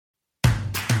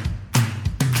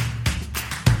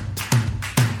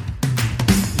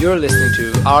You're listening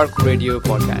to ARC Radio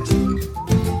Podcast.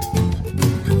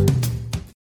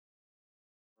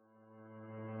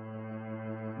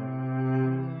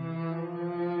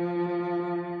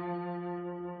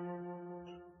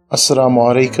 Assalamu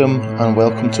alaikum and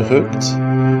welcome to Hooked,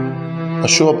 a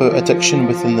show about addiction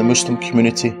within the Muslim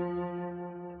community.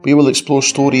 We will explore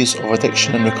stories of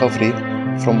addiction and recovery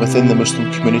from within the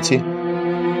Muslim community,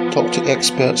 talk to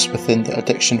experts within the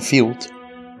addiction field.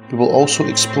 We will also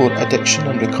explore addiction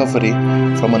and recovery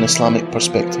from an Islamic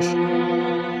perspective.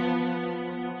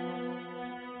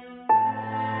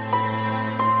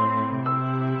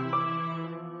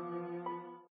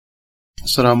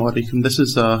 Assalamu alaikum. This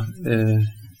is an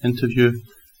interview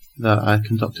that I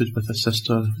conducted with a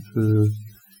sister who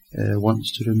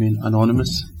wants to remain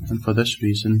anonymous, and for this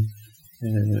reason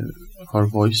her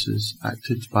voice is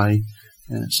acted by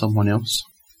someone else.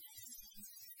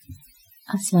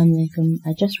 Assalamu alaikum.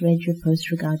 I just read your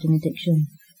post regarding addiction.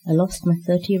 I lost my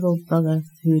 30-year-old brother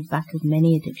who had battled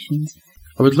many addictions.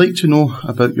 I would like to know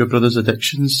about your brother's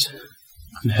addictions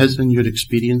and his and your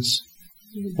experience.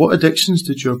 What addictions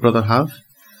did your brother have?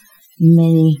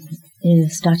 Many.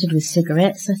 It started with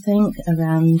cigarettes, I think,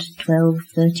 around 12,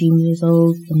 13 years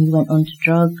old, and he went on to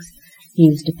drugs. He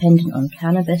was dependent on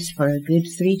cannabis for a good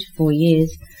 3 to 4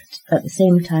 years, at the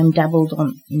same time dabbled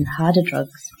in harder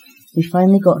drugs. We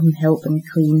finally got him help and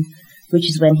clean, which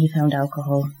is when he found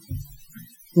alcohol.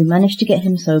 We managed to get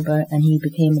him sober, and he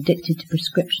became addicted to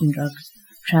prescription drugs,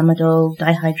 tramadol,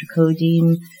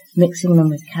 dihydrocodeine, mixing them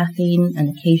with caffeine and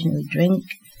occasionally drink.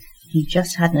 He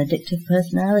just had an addictive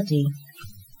personality.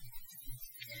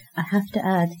 I have to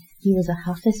add, he was a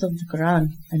hafiz of the Quran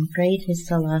and prayed his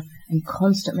salah and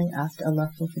constantly asked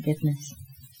Allah for forgiveness.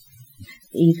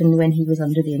 Even when he was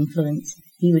under the influence,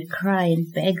 he would cry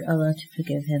and beg Allah to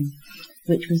forgive him,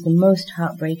 which was the most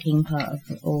heartbreaking part of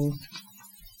it all.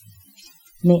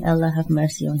 May Allah have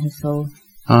mercy on his soul.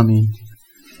 Ameen.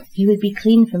 He would be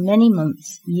clean for many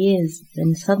months, years,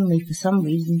 then suddenly for some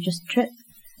reason just trip,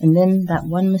 and then that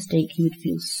one mistake he would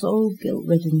feel so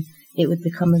guilt-ridden it would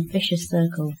become a vicious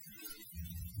circle.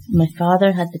 My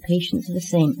father had the patience of a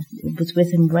saint. It was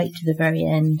with him right to the very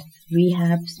end.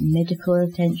 Rehabs, medical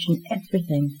attention,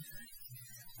 everything.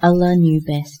 Allah knew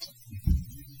best.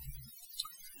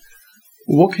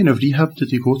 What kind of rehab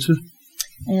did he go to?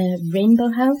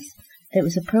 Rainbow House. It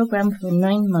was a program for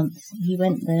 9 months. He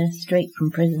went there straight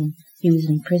from prison. He was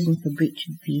in prison for breach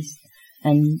of peace,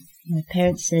 and my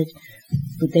parents said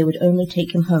that they would only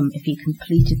take him home if he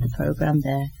completed the program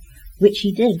there, which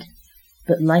he did.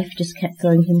 But life just kept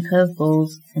throwing him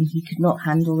curveballs, and he could not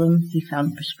handle them. He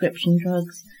found prescription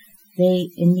drugs. They,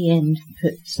 in the end,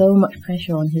 put so much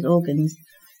pressure on his organs.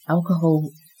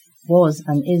 Alcohol was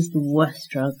and is the worst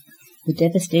drug. The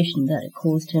devastation that it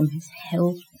caused him, his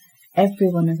health,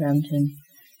 everyone around him.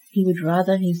 He would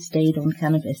rather he stayed on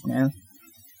cannabis now.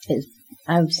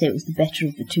 I would say it was the better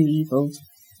of the two evils.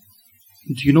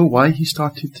 Do you know why he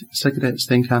started cigarettes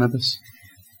then cannabis?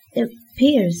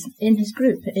 Peers in his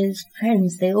group, his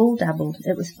friends, they all dabbled.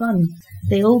 It was fun.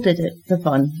 They all did it for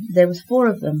fun. There was 4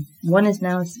 of them. One is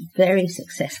now very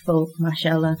successful,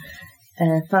 mashallah,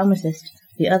 pharmacist.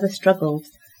 The other struggled,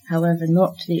 however,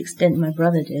 not to the extent my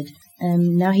brother did.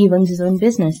 Now he runs his own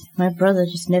business. My brother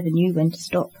just never knew when to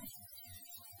stop.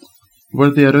 Were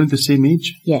they around the same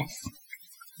age? Yes.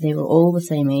 They were all the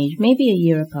same age, maybe a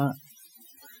year apart.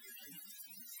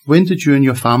 When did you and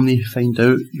your family find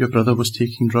out your brother was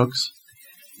taking drugs?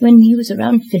 When he was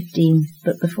around 15,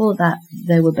 but before that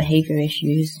there were behaviour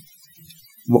issues.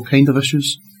 What kind of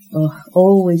issues?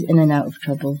 Always in and out of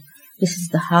trouble. This is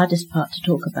the hardest part to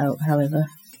talk about, however.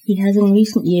 He has in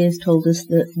recent years told us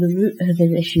that the root of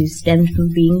his issues stemmed from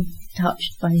being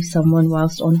touched by someone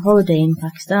whilst on holiday in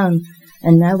Pakistan,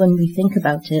 and now when we think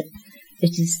about it,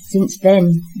 it is since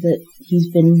then that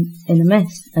he's been in a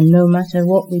mess, and no matter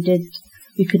what we did,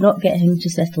 we could not get him to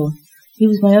settle. He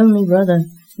was my only brother.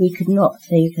 We could not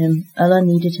save him. Allah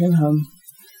needed him home.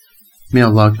 May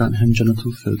Allah grant him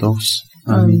Jannatul Firdaus.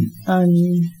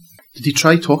 Ameen. Did he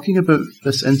try talking about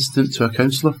this incident to a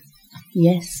counsellor?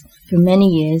 Yes, for many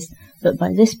years, but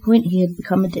by this point he had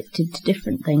become addicted to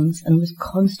different things and was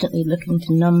constantly looking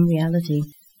to numb reality.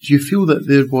 Do you feel that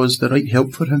there was the right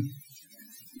help for him?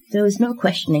 There was no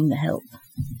questioning the help.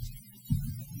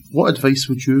 What advice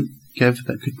would you give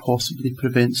that could possibly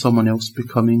prevent someone else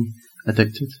becoming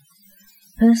addicted?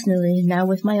 Personally, now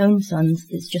with my own sons,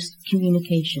 it's just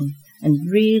communication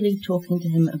and really talking to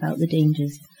him about the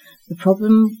dangers. The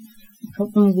problem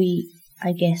we,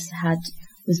 I guess, had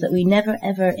was that we never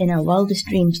ever in our wildest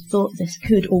dreams thought this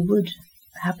could or would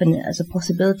happen as a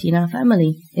possibility in our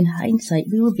family. In hindsight,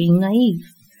 we were being naive.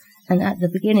 And at the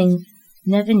beginning,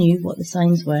 never knew what the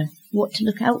signs were, what to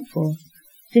look out for.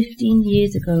 15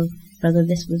 years ago, brother,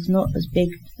 this was not as big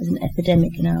as an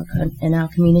epidemic in our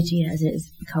community as it has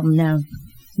become now.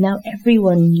 Now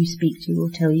everyone you speak to will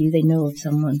tell you they know of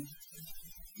someone.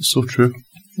 It's so true.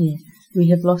 Yeah. We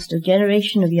have lost a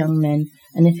generation of young men,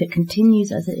 and if it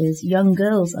continues as it is, young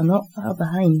girls are not far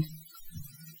behind.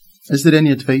 Is there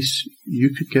any advice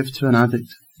you could give to an addict?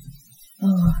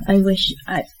 Oh,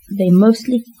 they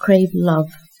mostly crave love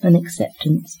and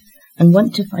acceptance and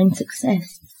want to find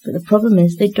success, but the problem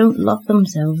is they don't love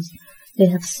themselves. They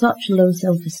have such low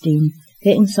self-esteem.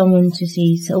 Getting someone to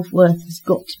see self-worth has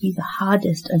got to be the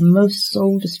hardest and most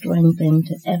soul-destroying thing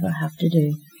to ever have to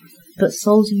do. But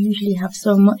souls usually have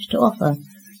so much to offer,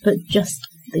 but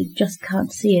they just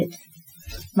can't see it.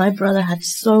 My brother had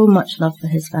so much love for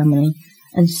his family,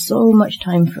 and so much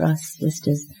time for us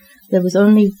sisters. There was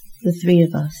only the three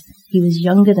of us. He was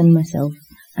younger than myself,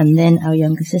 and then our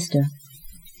younger sister.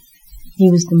 He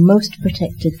was the most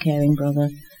protective, caring brother.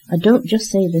 I don't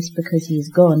just say this because he is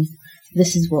gone.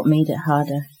 This is what made it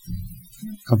harder.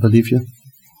 I believe you.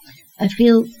 I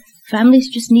feel families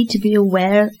just need to be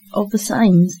aware of the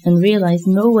signs and realize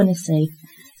no one is safe.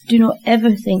 Do not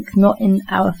ever think, not in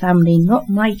our family, not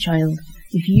my child.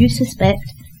 If you suspect,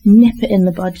 nip it in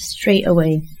the bud straight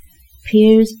away.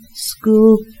 Peers,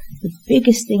 school, the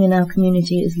biggest thing in our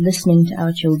community is listening to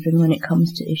our children when it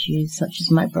comes to issues such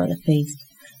as my brother faced,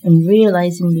 and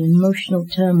realizing the emotional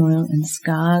turmoil and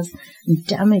scars and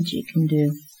damage it can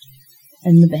do,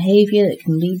 and the behavior it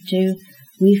can lead to.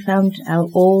 We found out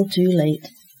all too late.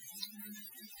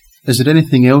 Is there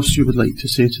anything else you would like to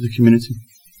say to the community?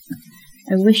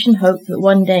 I wish and hope that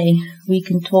one day we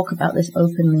can talk about this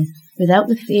openly, without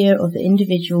the fear of the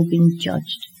individual being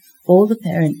judged, or the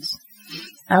parents.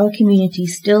 Our community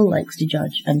still likes to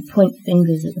judge and point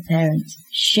fingers at the parents,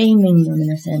 shaming them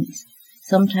in a sense.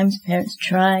 Sometimes parents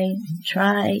try and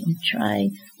try and try,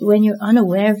 but when you're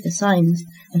unaware of the signs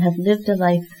and have lived a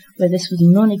life where this was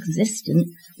non-existent,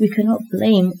 we cannot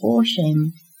blame or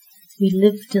shame. We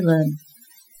live to learn.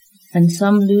 And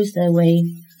some lose their way,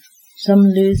 some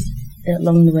lose it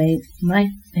along the way. My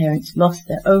parents lost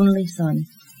their only son,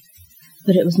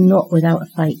 but it was not without a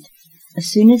fight. As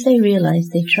soon as they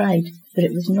realized, they tried, but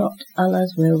it was not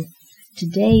Allah's will.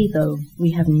 Today, though,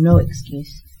 we have no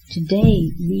excuse.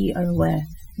 Today, we are aware.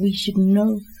 We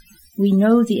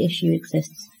know the issue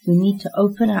exists. We need to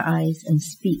open our eyes and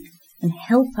speak and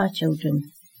help our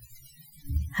children.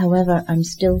 However, I'm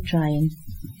still trying.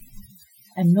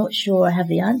 I'm not sure I have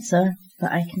the answer,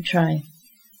 but I can try.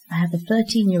 I have a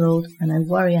 13-year-old, and I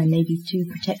worry I may be too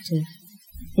protective.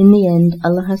 In the end,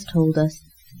 Allah has told us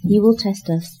He will test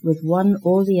us with one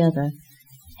or the other,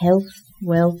 health,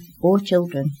 wealth, or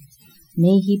children.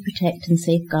 May He protect and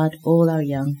safeguard all our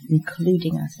young,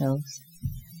 including ourselves.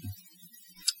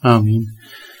 Ameen.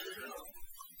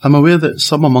 I'm aware that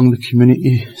some among the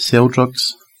community sell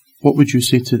drugs. What would you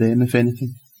say to them, if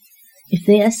anything? If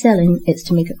they are selling, it's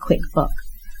to make a quick buck,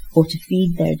 or to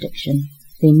feed their addiction.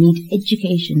 They need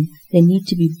education. They need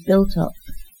to be built up.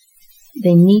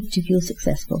 They need to feel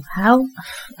successful. How?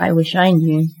 I wish I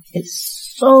knew.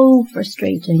 It's so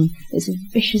frustrating. It's a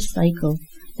vicious cycle.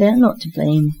 They're not to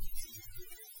blame.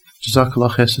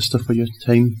 Jazakallah khair, sister, for your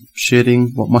time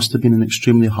sharing what must have been an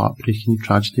extremely heartbreaking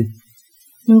tragedy.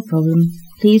 No problem.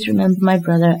 Please remember my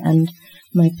brother and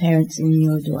my parents in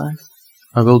your dua.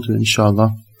 I will do,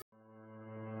 inshallah.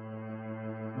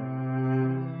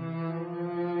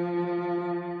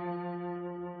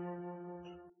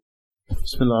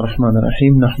 Bismillah ar-Rahman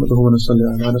ar-Rahim. Nahmaduhu wa nusalli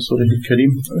ala rasulihi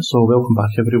al-Kareem. So welcome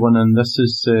back everyone, and this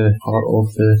is part of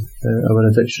our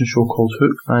addiction show called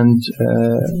Hook, and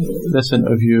this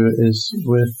interview is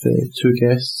with two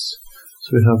guests.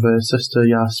 So we have Sister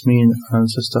Yasmin and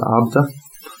Sister Abda.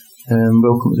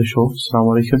 Welcome to the show.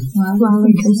 Assalamu alaikum. Wa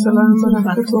alaikum salam wa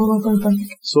rahmatullahi wa barakatuh.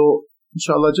 So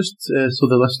inshallah, just so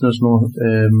the listeners know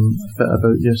a bit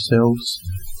about yourselves,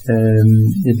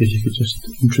 maybe if you could just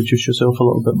introduce yourself a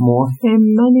little bit more.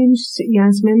 My name's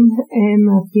Yasmin.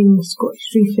 I've been the Scottish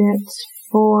Refect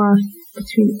for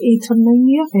between 8 or 9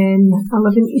 years. I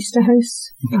live in Easterhouse.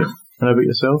 Okay. And how about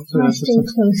yourself? I stay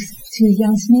close to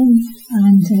Yasmin,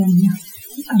 and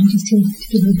I'm just here to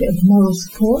give a bit of moral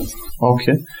support.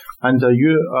 Okay. And are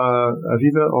you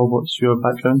Aviva, or what's your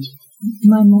background?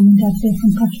 My mum and dad are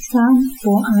from Pakistan,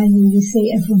 but I always say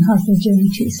everyone has their journey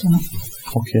to Islam.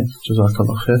 Okay,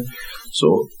 Jazakallah khair.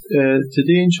 So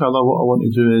today, inshallah, what I want to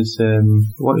do is I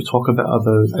want to talk a bit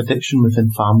about addiction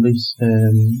within families.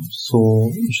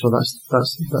 So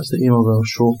that's the aim of our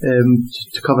show,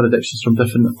 to cover addictions from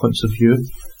different points of view.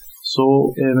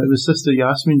 So it was Sister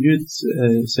Yasmin, you'd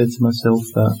said to myself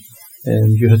that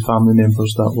you had family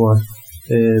members that were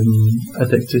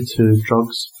addicted to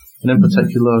drugs, and in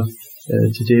particular,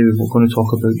 today we're going to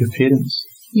talk about your parents.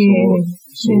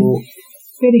 So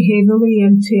very heavily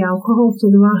into alcohol.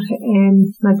 So they were,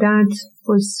 my dad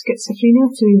was schizophrenia,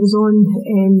 so he was on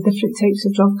different types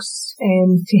of drugs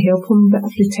to help him, but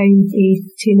every time he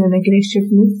attained an aggressive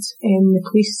mood, the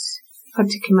police had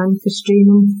to come in, restrain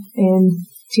him,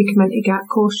 take him into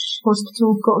Gatcosh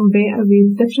Hospital, got him better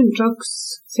with different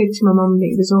drugs, said to my mum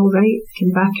that he was alright,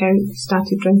 came back out,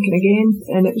 started drinking again,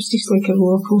 and it was just like a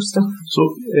roller coaster. So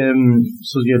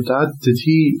your dad, did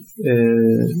he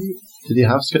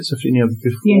have schizophrenia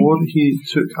before he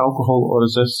took alcohol, or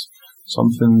is this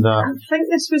something that... I think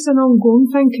this was an ongoing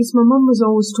thing, because my mum was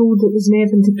always told it was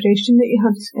nerve and depression that he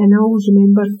had, and I always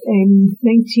remember 1980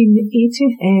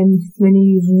 when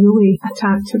he really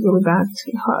attacked her really bad,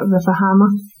 hit her with a hammer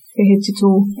from head to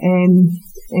toe, and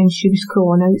she was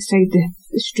crawling outside the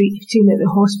street between at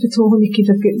the hospital, and he could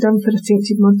have got done for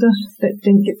attempted murder but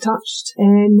didn't get touched,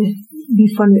 and we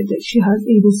found out that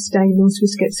he was diagnosed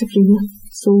with schizophrenia.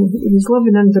 So he was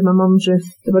living under my mum's roof.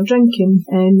 They were drinking,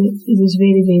 and he was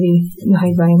very, very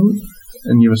high violent.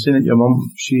 And you were saying that your mum,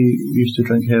 she used to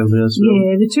drink heavily as well?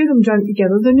 Yeah, the two of them drank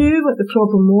together. They knew what the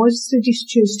problem was, they just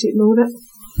chose to ignore it.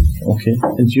 Okay.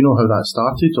 And do you know how that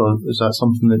started, or is that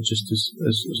something that just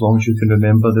as long as you can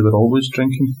remember they were always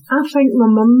drinking? I think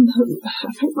my mum,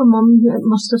 it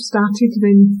must have started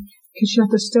because she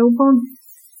had a stillborn.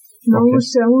 And I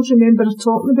always remember her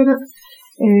talking about it.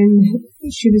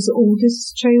 She was the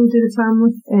oldest child of the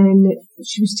family, and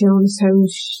she was telling us how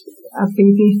a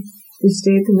baby was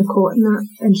dead in the cot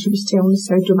and she was telling us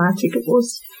how dramatic it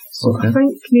was. So I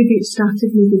think maybe it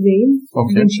started then,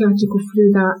 and then she had to go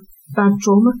through that bad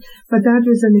trauma. My dad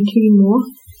was in the Korean War.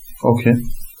 Okay.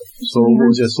 So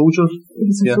was he a soldier? He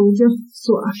was a soldier.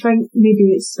 So I think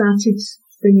maybe it started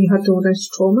when you had all this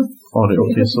trauma. Alright,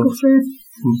 okay. So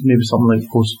maybe something like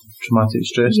post-traumatic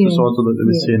stress disorder that they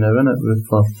would say now, innit,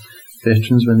 for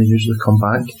veterans when they usually come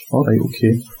back. Alright,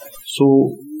 okay.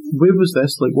 So, where was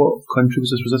this? Like, what country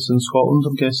was this? Was this in Scotland,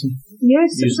 I'm guessing?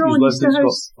 Yes, it was all in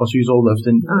Easterhouse. So you all lived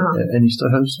in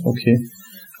Easterhouse, okay.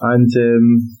 And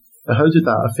how did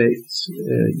that affect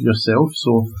yourself?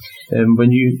 So, when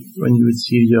you would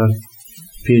see your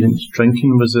parents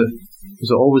drinking, was it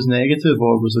always negative,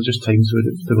 or was there just times where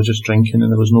they were just drinking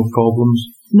and there was no problems?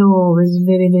 No, it was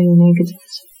very, very negative.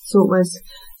 So it was,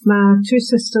 my two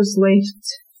sisters left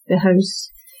the house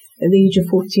at the age of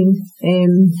 14.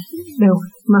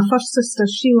 My first sister,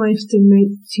 she left and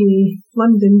went to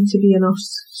London to be a nurse.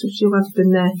 So she lived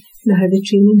in the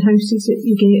training houses that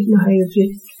you get, if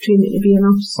you're training to be a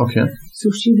nurse. Okay. So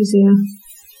she was there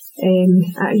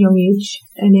at a young age,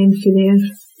 and then from there,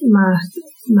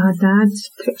 my dad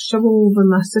put a shovel over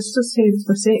my sister's head,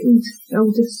 my second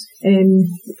eldest,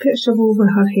 put a shovel over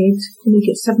her head, and he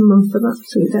got 7 months for that,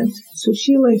 so he did. So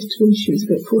she left when she was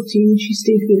about 14, she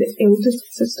stayed with the eldest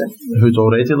sister. Who'd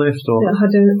already left? Or? That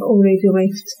had already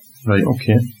left. Right,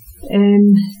 okay.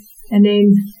 And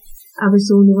then I was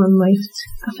the only one left.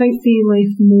 I think they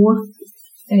left more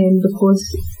because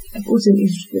it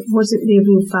wasn't their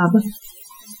real father.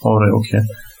 Alright, okay.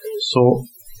 So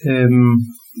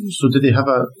did they have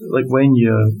when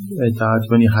your dad,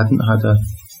 when he hadn't had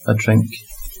a drink,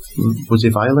 was he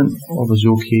violent, or was he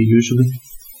okay usually?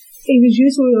 He was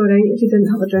usually alright if he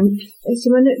didn't have a drink. It's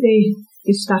the minute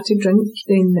they started drink,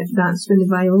 then that's when the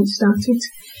violence started.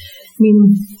 I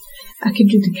mean, I could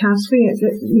do the cards for you,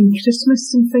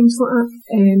 Christmas and things like that.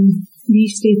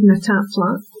 We stayed in a tap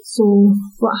flat, so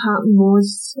what happened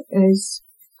is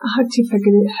I had to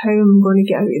figure out how I'm going to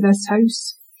get out of this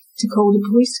house to call the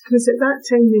police, because at that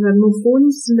time there were no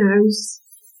phones in the house.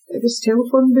 It was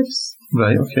telephone booths.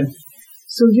 Right, okay.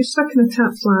 So you're stuck in a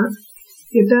tap flat,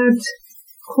 your dad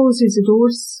closes the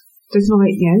doors, doesn't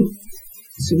let you out,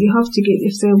 so you have to get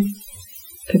yourself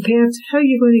prepared. How are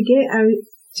you going to get out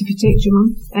to protect your mum?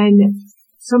 And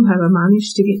somehow I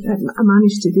managed to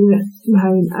do it.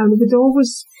 And I would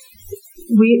always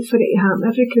wait for it to happen.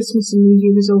 Every Christmas and New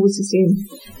Year was always the same.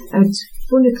 I'd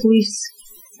phone the police,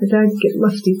 my dad get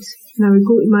lifted, and I would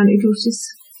go to Mantigoses.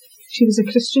 She was a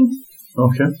Christian.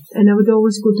 Okay. And I would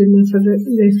always go down there for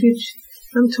refuge.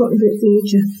 I'm talking about the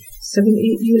age of 7,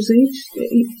 8 years age.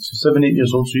 So 7, 8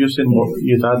 years old. So you're saying what,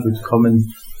 your dad would come and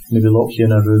maybe lock you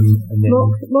in a room and then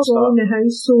lock all in the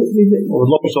house, so we would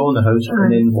lock us all in the house,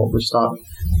 and then what, would start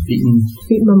beating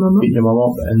my mum up. Beating your mum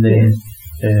up, and then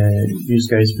you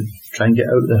guys would try and get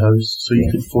out of the house so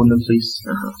you could phone the police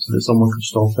so that someone could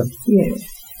stop it. Yeah.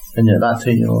 And at that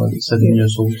time, you were 7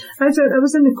 years old. I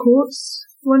was in the courts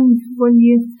one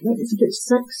year. I was about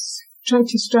 6. Tried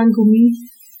to strangle me.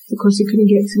 because he couldn't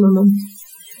get to my mum.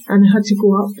 And I had to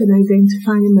go up and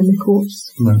identify him in the courts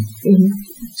Right. and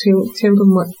tell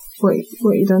them what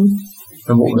he done.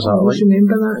 And what was I that always like?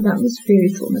 remember that. That was very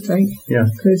traumatising. Yeah.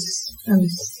 Because I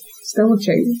was still a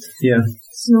child. Yeah.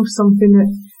 It's not something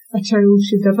that a child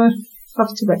should ever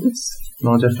have to witness.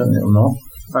 No, definitely not.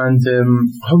 And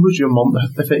how was your mum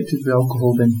affected with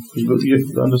alcohol then? Because you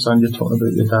understand you're talking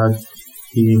about your dad.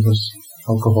 He was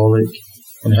alcoholic,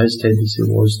 and his tendency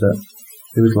was that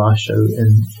he would lash out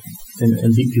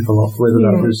and beat people up, whether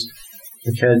that was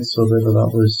the kids or whether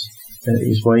that was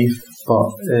his wife.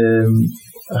 But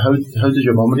how did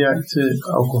your mum react to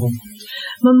alcohol?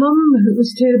 My mum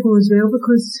was terrible as well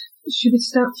because she would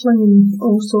start flinging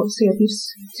all sorts of abuse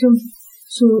to him.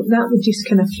 So that would just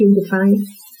kind of fuel the fire.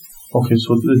 Okay,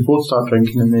 so they'd both start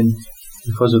drinking, and then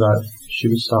because of that, she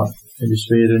would start maybe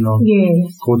swearing or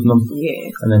goading him.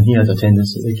 Yeah. And then he had a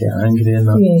tendency to get angry and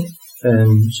that. Yeah.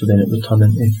 So then it would turn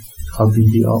into her being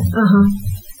beat up.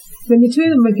 When the two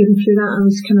of them were going through that, I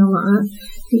was kind of like that.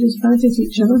 They're as bad as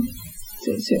each other.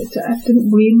 I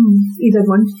didn't blame either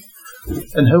one.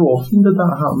 And how often did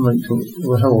that happen?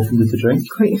 How often did they drink?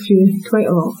 Quite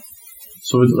a lot.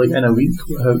 So was it like in a week?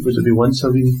 Would it be once a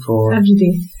week or every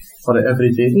day? Or every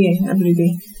day? Yeah, every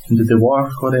day. And did they work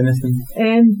or anything?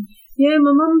 Yeah,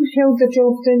 my mum held the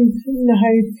job down in the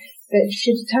house, but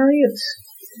she retired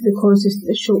because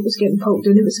the shop was getting pulled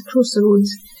down. It was across the road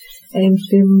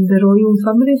from the Royal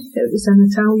Infirmary. It was an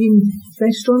Italian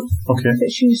restaurant that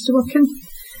she used to work in.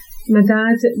 My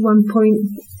dad at one point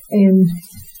in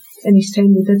his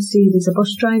time, they did say he was a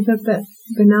bus driver, but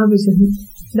when I was in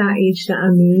that age that I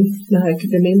knew, now I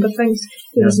could remember things,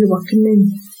 he wasn't working then.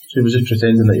 So he was just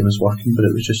pretending that he was working, but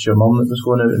it was just your mum that was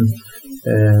going out and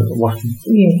working.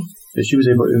 Yeah. But she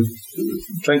was able to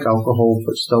drink alcohol,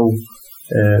 but still,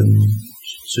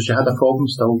 so she had a problem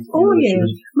still. Oh yeah,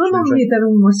 my mum made her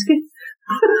own whiskey.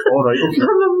 All right, okay.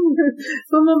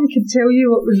 My mum could tell you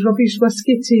what was rubbish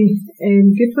whiskey to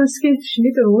good whiskey. She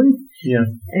made her own. Yeah.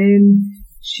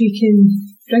 She can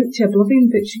drink to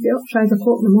oblivion, but she'd be up 5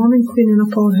 o'clock in the morning cleaning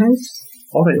up our house.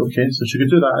 All right, okay. So she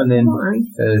could do that, and then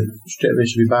straight away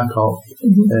she'd be back up,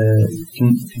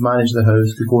 can manage the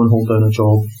house, could go and hold down a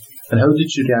job. And how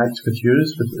did she react with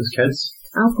yours, as kids?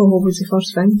 Alcohol was the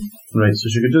first thing. Right,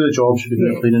 so she could do the job, she could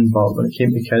do the cleaning, but when it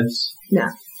came to kids,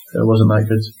 it wasn't that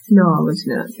good. No, it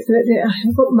wasn't that good.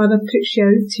 What mother puts you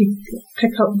out to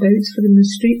pick up bouts for them in the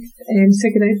street,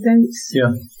 cigarette bouts,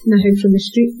 in the house from the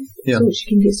street, so that she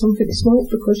can get something to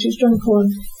smoke because she's drunk all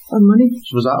her money.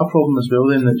 So was that a problem as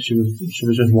well then, that she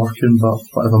was just working, but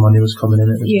whatever money was coming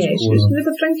in, it was just she was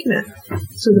never drinking it.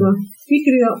 So we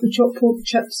grew up with chopped pork,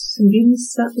 chips and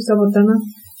beans. That was our dinner.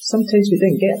 Sometimes we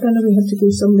didn't get dinner, we had to go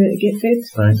somewhere to get fed.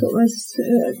 Right. So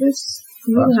it was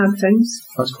really hard times.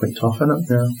 That's quite tough, isn't it?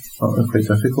 Yeah, that was quite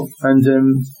difficult. And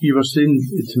you were saying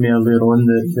to me earlier on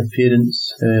that your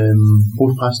parents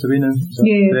both passed away now?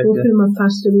 Yeah, both of them have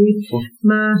passed away.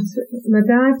 My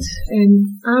dad,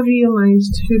 I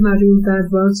realised who my real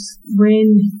dad was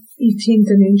when he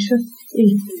attained dementia.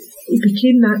 He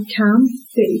became that calm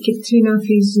that he could turn off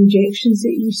his injections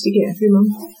that he used to get every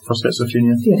month. For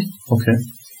schizophrenia? Yeah. Okay.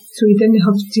 So he didn't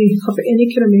have to have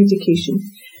any kind of medication.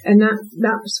 And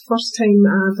that was the first time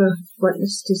I ever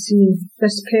witnessed to see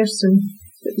this person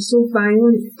that was so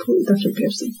violent, a completely different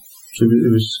person. So it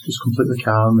was just completely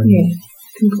calm? And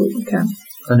completely calm.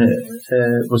 And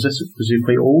was he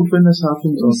quite old when this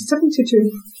happened? He was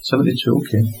 72. 72,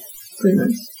 okay. Pretty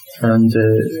nice. And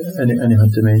he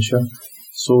had dementia.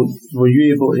 So were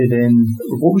you able to then,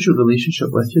 what was your relationship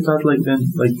with your dad like then?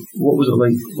 Like, what was it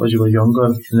like as you were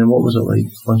younger? And then what was it like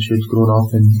once you'd grown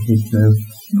up and you'd now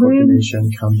got dementia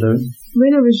and calmed down?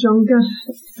 When I was younger,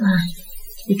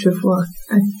 to be truthful,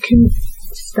 I couldn't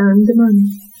stand the man.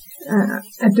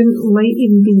 I didn't like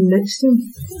even being next to him.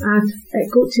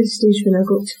 It got to the stage when I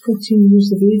got to 14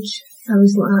 years of age, I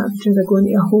was like, I'd rather go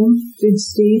into a home than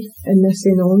stay in this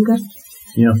any longer.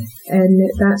 Yeah. And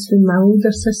that's when my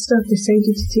older sister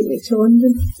decided to take me to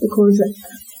London, because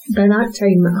by that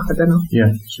time I had enough.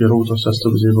 Yeah, so your older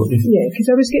sister was able to... Yeah, because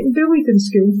I was getting bullied in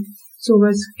school. So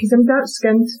because I'm dark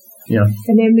skinned. Yeah.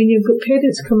 And then when you've got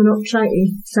parents coming up trying to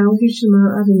salvage the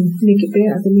matter and make it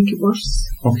better, they make it worse.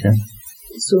 Okay.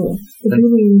 So the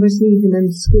bullying wasn't even in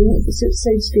school, it was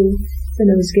outside school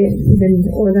when I was when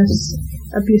all this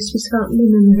abuse was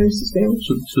happening in the house as well.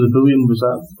 So the bullying, was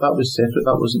that was separate,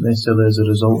 that wasn't necessarily as a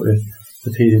result of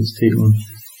the parents taking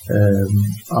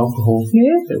alcohol?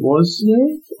 Yeah. It was?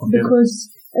 Yeah, okay. Because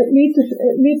it made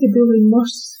the bullying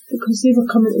worse, because they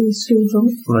were coming to the school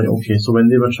drunk. Right, okay, so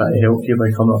when they were trying to help you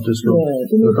by coming up to school,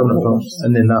 they were coming up drunk,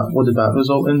 and then what did that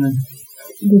result in then?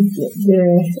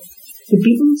 The the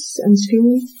beatings in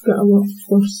school got a lot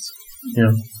worse.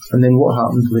 Yeah. And then what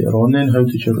happened later on then? How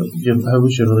was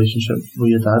your relationship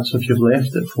with your dad? So if you've left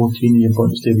at 14 and you've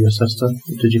gone to stay with your sister,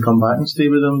 did you come back and stay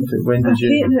with them? When did you?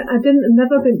 I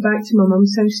never went back to my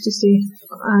mum's house to stay.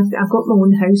 I got my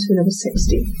own house when I was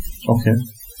 60. Okay.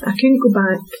 I couldn't go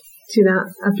back to that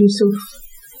abusive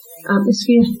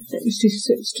atmosphere. It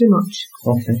was too much.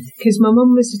 Okay. Because my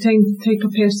mum was the type of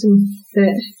person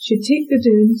that she'd take the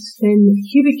Downs, then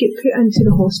he would get put into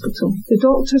the hospital. The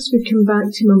doctors would come back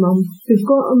to my mum. We've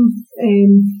got him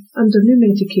under new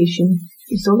medication.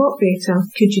 He's a lot better.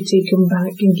 Could you take him back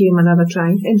and give him another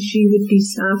try? And she would be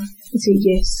sad and say,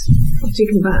 yes, I'll take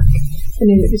him back. And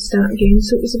then it would start again.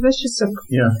 So it was a vicious circle.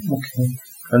 Yeah, okay.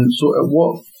 And so at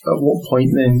what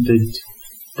point then did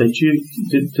it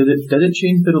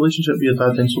change the relationship with your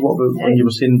dad then? So what about when you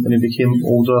were saying when he became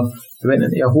older, he went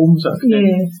into a home, was that correct?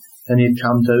 Yeah. And he had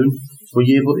calmed down. Were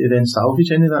you able to then salvage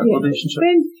any of that relationship?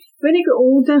 When he got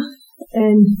older,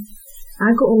 and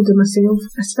I got older myself,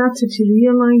 I started to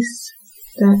realise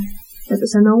that it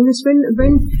was an illness. When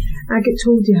I got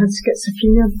told he had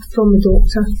schizophrenia from the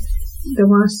doctor, the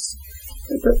last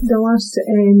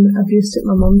abuse that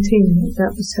my mum took,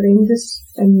 that was horrendous,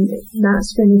 and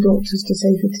that's when the doctors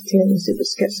decided to tell us it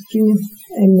was schizophrenia,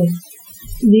 and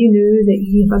they knew that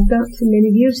he had that for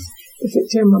many years. If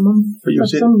it tell my mum, for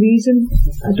some reason,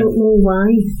 I don't know why,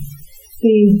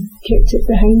 they kept it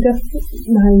behind her.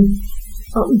 Now,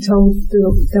 up until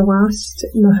the last,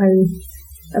 how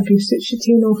abusive she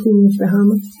taken off him with the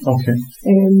hammer. Okay.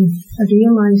 I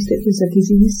realised it was a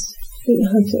disease that he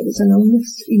had. It was an illness.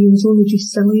 He was only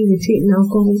just silly with taking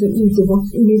alcohol that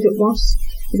made it worse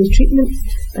with the treatment,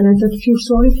 and I did feel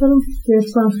sorry for him.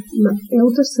 Therefore, my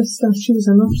elder sister, she was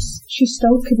a nurse, she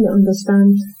still couldn't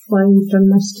understand why he'd done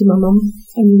this to my mum,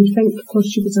 and you would think because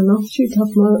she was a nurse she'd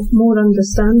have more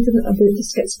understanding about the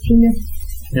schizophrenia.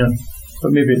 Yeah,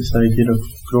 but maybe it's the idea of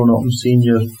growing up and seeing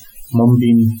your mum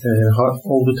being hurt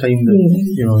all the time that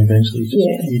eventually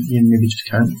you maybe just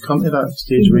can't come to that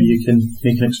stage where you can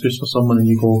make an excuse for someone and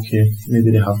you go, okay,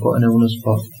 maybe they have got an illness,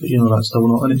 but that's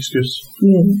still not an excuse.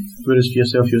 Whereas for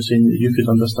yourself, you're saying that you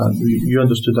could understand, you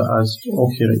understood it as,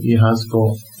 okay, right, he has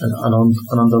got an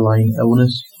underlying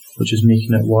illness which is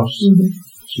making it worse.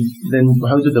 So then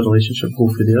how did the relationship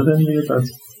go for there then with your dad?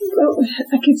 Well,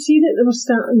 I could see that they were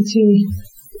starting to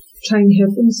try and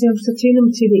help themselves. I took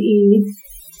them to the AA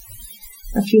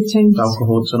a few times.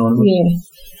 Alcoholics Anonymous? Yeah.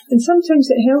 And sometimes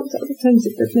it helped, other times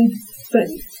it didn't. But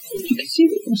you could see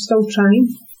that they were still trying.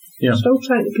 Yeah. Still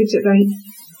trying to put it right.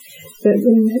 But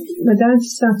when my dad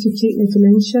started taking the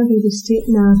dementia, he was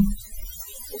taking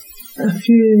a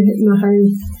few,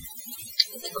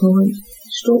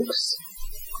 strokes.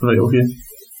 Right, okay.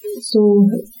 So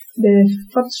the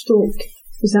third stroke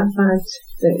was that bad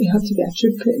that he had to get a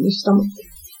tube put in his stomach.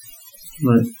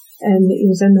 Right. And he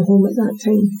was in the home at that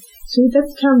time. So he did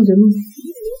calm down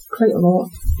quite a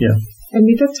lot. Yeah. And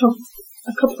we did have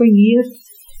a couple of years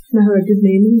now had good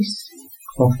memories.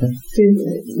 Okay.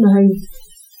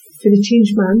 For the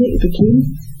changed man that he became.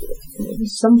 It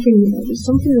was something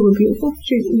really beautiful.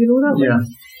 You know that? Yeah.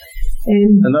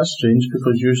 And that's strange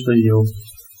because usually you'll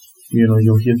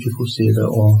hear people say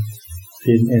that,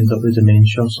 they end up with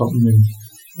dementia or something,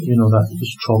 and that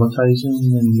was traumatizing,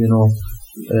 and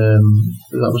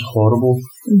that was horrible.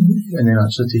 And then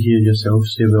actually to hear yourself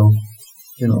say, well,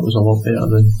 it was a lot better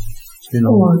than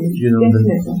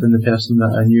than the person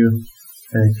that I knew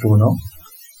growing up.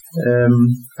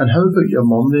 And how about your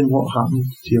mum then? What happened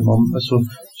to your mum? So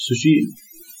she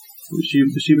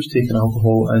was taking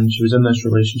alcohol and she was in this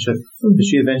relationship. Did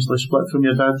she eventually split from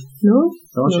your dad? No,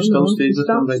 she still stayed with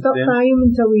him right then? Stopped by him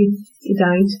until he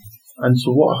died. And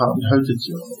so what happened?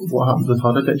 What happened with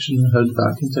her addiction? How did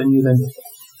that continue then?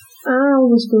 I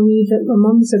always believe that my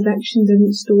mum's addiction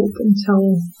didn't stop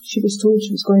until she was told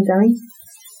she was going to die.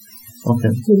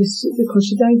 Okay. Because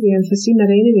she died with emphysema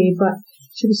anyway, but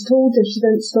she was told if she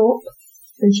didn't stop,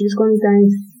 then she was going to die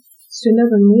sooner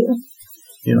than later.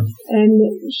 Yeah. And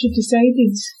she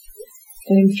decided,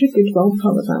 through good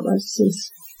willpower that was,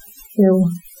 well,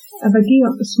 if I give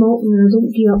up the smoking and I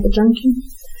don't give up the drinking,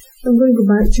 I'm going to go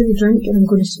back to the drink and I'm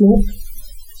going to smoke.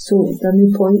 So there's no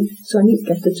point. So I need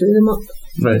to give the two of them up.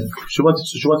 Right. She wanted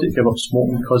to give up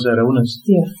smoking because of her illness.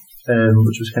 Yeah.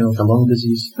 Which was kind of like a lung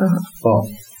disease. But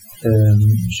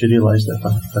she realised that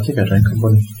if I take a drink, I'm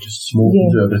going to just smoke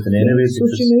and do everything anyway. So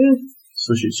she knew.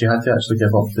 So she had to actually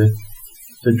give up the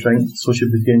drink, so she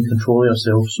would gain control of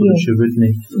herself, so that she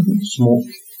wouldn't smoke,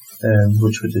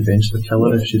 which would eventually kill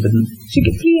her if she didn't. She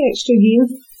got 3 extra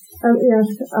years out of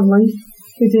her life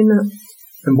for doing that.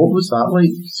 And what was that like,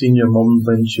 seeing your mum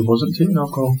when she wasn't taking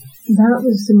alcohol? That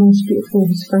was the most beautiful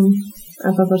thing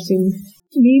I've ever seen.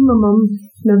 Me and my mum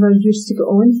never used to get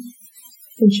on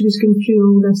when she was going through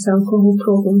all this alcohol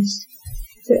problems.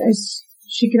 But as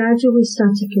she gradually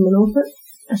started coming off it,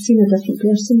 I seen a different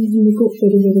person and we got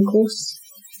very, very close.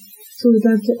 So we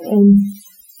did,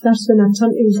 that's when I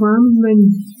turned to Islam, when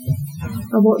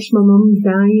I watched my mum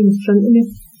die in front of me.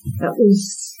 That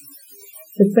was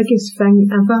the biggest thing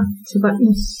ever to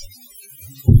witness.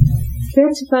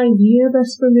 35 years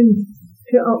this woman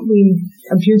put up with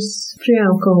abuse,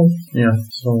 pre-alcohol. Yeah,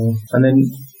 so, and then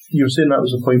you were saying that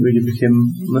was the point where you became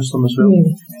Muslim as well?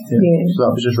 Yeah. So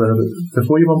that was just right about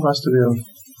before your mum passed away? Or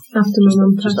After my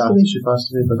mum passed away. Just after she passed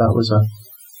away, but that was a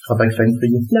big thing for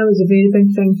you? That was a very big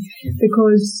thing,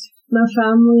 because my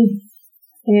family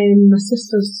and my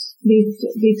sisters,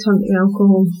 they turned to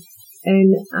alcohol.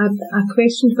 And I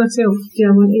questioned myself, do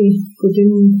I want to go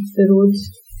down the road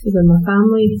with my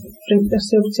family, drink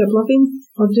themselves to oblivion,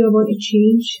 or do I want to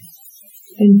change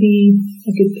and be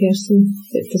a good person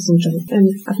that doesn't drink? And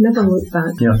I've never looked back.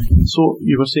 Yeah. So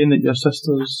you were saying that your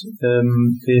sisters,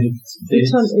 they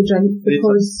turned to drink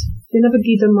because they never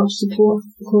gave her much support,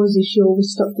 because she always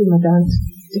stuck with my dad.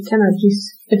 They kind of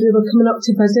just, if they were coming up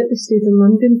to visit, they stayed in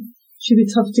London, she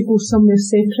would have to go somewhere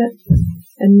separate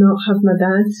and not have my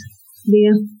dad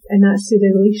there, and that's the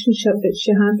relationship that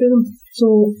she had with him.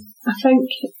 So I think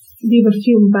they were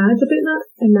feeling bad about that,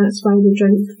 and that's why the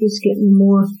drink was getting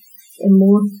more and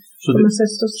more from my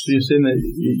sisters. So you're saying that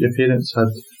your parents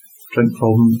had drink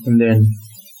problem, and then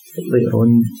later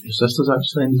on your sisters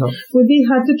actually ended up? Well, they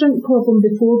had the drink problem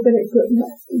before, but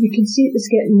you can see it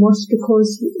was getting worse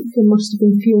because they must have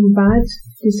been feeling bad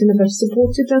because they never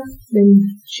supported her when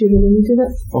she really needed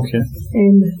it. Okay.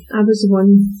 And I was the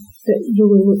one that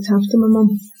really looked after my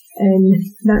mum, and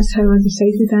that's how I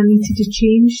decided I needed to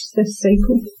change this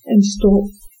cycle and stop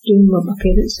doing what my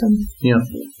parents done. Yeah.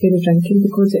 The drinking,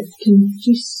 because it can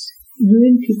just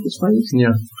ruin people's lives.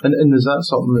 Yeah. And is that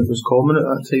something that was common at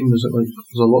that time? Was it like,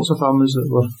 was there lots of families that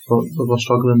were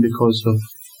struggling because of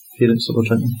parents that were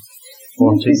drinking?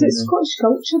 Because it's Scottish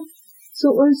culture,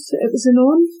 so it was a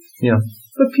norm. Yeah.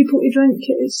 For people to drink.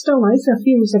 It still is. I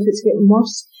feel as if it's getting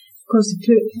worse because they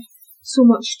put so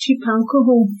much cheap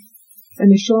alcohol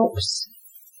in the shops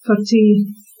to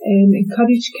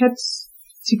encourage kids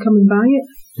to come and buy it.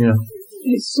 Yeah.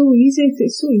 It's so easy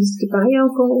to buy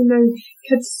alcohol now.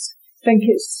 Kids think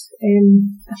it's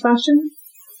a fashion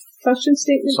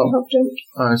statement to have drink.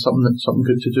 Something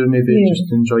good to do, maybe just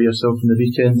to enjoy yourself on the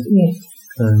weekend. Yeah.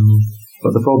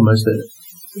 But the problem is that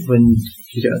when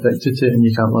you get addicted to it and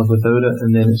you can't live without it,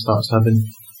 and then it starts having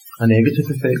a negative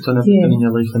effect on everything in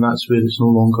your life, and that's where it's no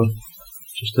longer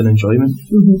just an enjoyment.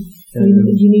 Mm-hmm.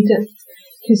 You need it,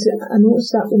 because I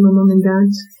noticed that with my mum and dad.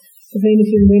 If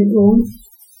anything went wrong,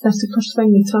 that's the first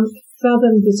thing they turn, rather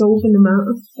than dissolving the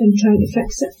matter and trying to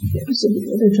fix it.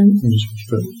 Absolutely, they drink. And just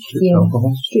straight to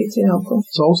alcohol. Straight to alcohol.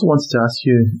 So I also wanted to ask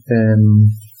you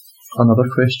another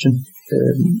question.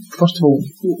 First of all,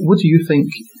 what do you think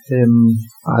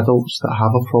adults that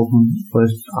have a problem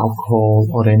with alcohol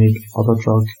or any other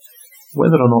drug,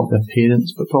 whether or not they're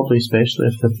parents, but probably especially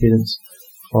if they're parents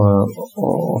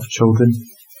of children,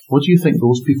 what do you think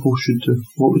those people should do?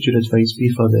 What would your advice be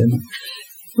for them?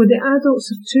 Well, the adults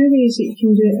have two ways that you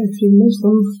can do it if you're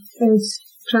Muslim, is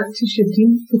practice your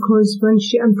deen, because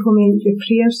once you implement your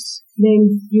prayers,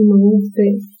 then you know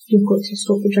that you've got to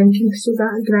stop the drinking. So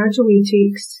that gradually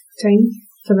takes time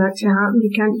for that to happen.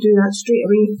 You can't do that straight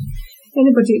away.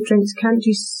 Anybody that drinks can't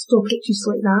just stop it just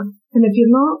like that. And if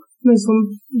you're not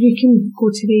Muslim, you can go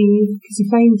to the AA, because you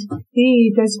find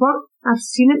AA does work. I've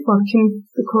seen it working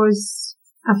because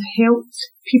I've helped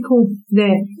people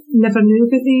that never knew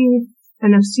about the AA,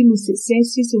 and I've seen the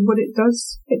successes of what it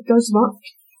does. It does work,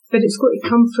 but it's got to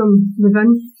come from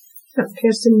within. That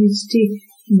person needs to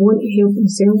want to help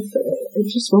themselves. It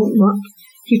just won't work.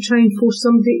 If you try and force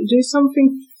somebody to do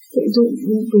something that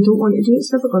they don't want to do,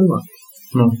 it's never going to work.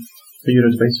 No. But your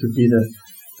advice would be that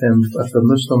if they're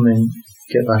Muslim, then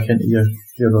get back into your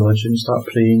religion, start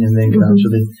praying, and then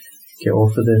gradually get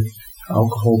off of the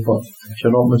alcohol. But if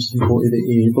you're not Muslim, go to the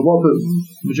AA. But what about,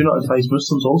 would you not advise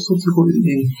Muslims also to go to the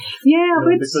AA? Yeah, I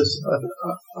would. Because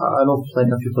I know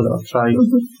plenty of people that have tried,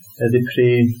 they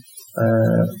pray,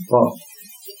 but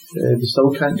they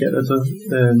still can't get rid of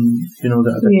the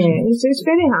addiction. Yeah, it's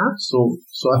very hard. So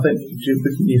I think,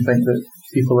 wouldn't you think that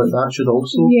people like that should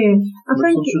also? Yeah, I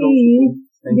think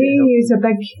AA is a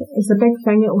big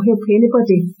thing. It will help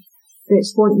anybody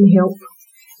that's wanting help,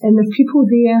 and the people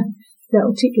there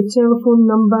that'll take your telephone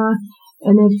number,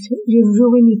 and if you're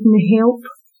really needing the help,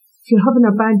 if you're having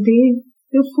a bad day,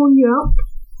 they'll phone you up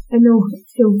and they'll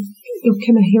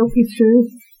kind of help you through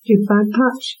your bad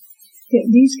patch.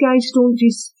 These guys don't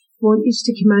just want you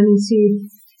to come in and say,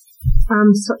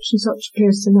 I'm such and such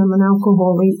person, I'm an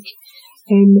alcoholic.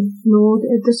 No,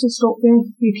 it doesn't stop there.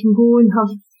 You can go and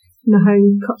have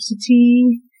cups of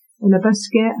tea and a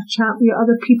biscuit, a chat with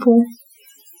other people,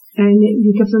 and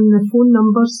you give them their phone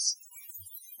numbers,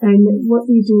 and what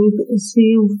they do is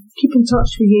they'll keep in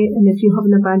touch with you, and if you're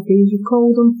having a bad day, you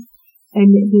call them,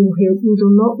 and they'll help you.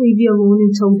 They'll not leave you alone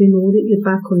until they know that you're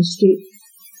back on the straight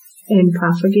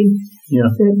path again. Yeah.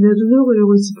 They're really,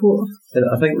 really supportive.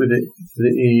 I think with the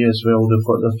AA as well, they've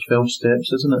got their 12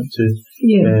 steps, isn't it, to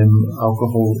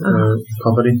alcohol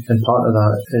recovery, and part of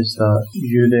that is that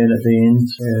you then at the end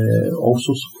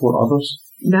also support others.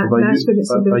 That's what it's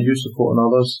about. By you supporting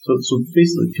others. So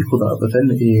basically people that are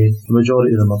within the AA, the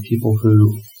majority of them are people who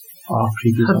are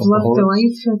previous alcoholics. Lived a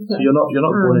life. So you're not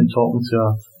going and talking to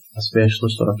a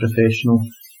specialist or a professional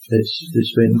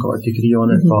that's went and got a degree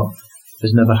on it, but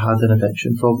has never had an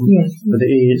addiction problem. Yeah. With the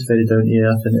AA, it's very down to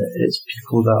earth, and it's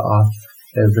people that are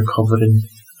recovering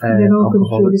they're all going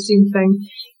through the same thing.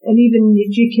 And even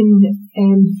you can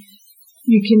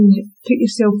put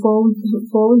yourself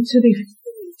voluntary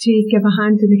to give a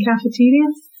hand in the cafeteria,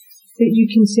 that you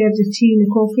can serve the tea and the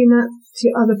coffee and that to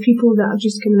other people that are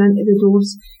just coming into the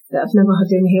doors that have never had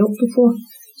any help before.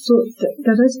 So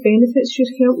there is benefits.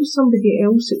 You're helping somebody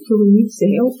else that really needs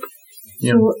the help.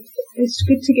 Yeah. So it's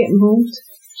good to get involved.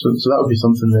 So that would be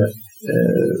something that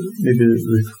maybe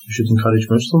we should encourage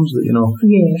Muslims that,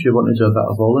 if you want to do a bit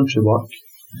of voluntary work,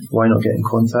 why not get in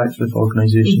contact with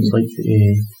organisations like the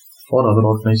AA or other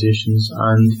organisations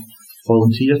and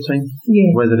volunteer time?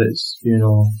 Yeah. Whether it's,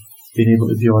 being able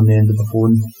to be on the end of the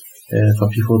phone for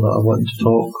people that are wanting to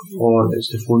talk, or it's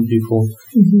to phone people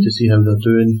to see how they're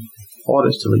doing, or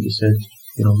it's to, like you said,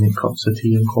 make cups of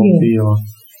tea and coffee, or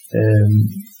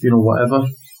whatever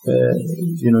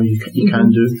you can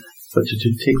do, but to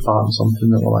take part in something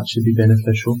that will actually be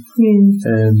beneficial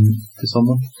to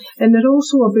someone. And there's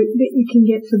also a book that you can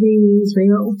get for the AA as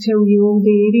well. It'll tell you all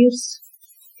the areas,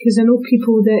 because I know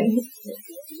people that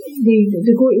they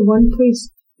go to one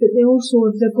place, but they also,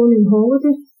 if they're going on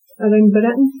holiday around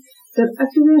Britain, they're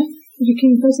everywhere. You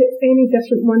can visit any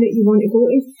different one that you want to go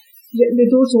to. The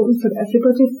door's open for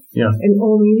everybody in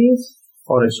all areas.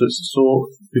 Alright, so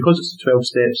because it's the 12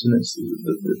 steps and it's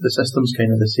the system's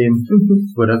kind of the same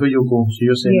wherever you go. So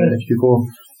you're saying that if you go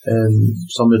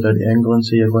somewhere down to England,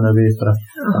 say you're going away for a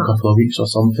couple of weeks or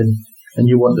something, and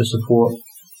you want the support,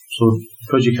 so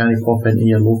because you can't pop into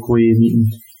your local AA meeting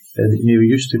that you maybe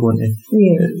used to going to,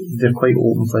 they're quite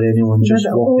open for anyone just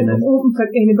walking in. Open for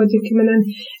anybody coming in.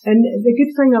 And the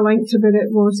good thing I liked about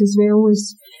it was as well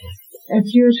is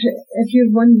if you're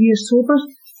 1 year sober,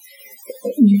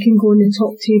 you can go on the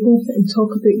top table and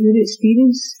talk about your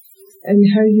experience and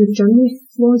how your journey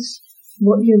was,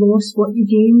 what you lost, what you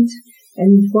gained,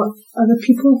 and what other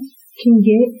people can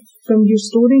get from your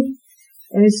story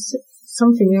is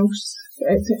something else.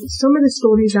 Some of the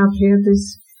stories I've heard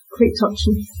is quite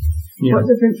touching. Yeah. What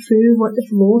they've went through, what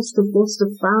they've lost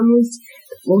their families,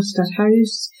 they've lost their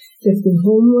house, they've been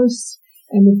homeless,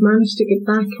 and they've managed to get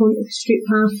back onto the straight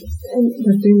path, and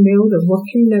they're doing well, they're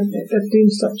working, they're doing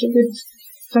such a good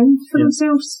thing for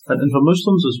themselves. And for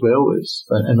Muslims as well,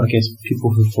 and I guess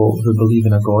people who believe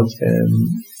in a God,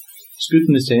 it's good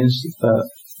in the sense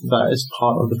that is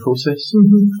part of the process.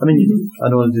 I mean, I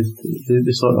know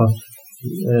they sort of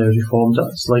reformed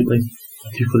it slightly.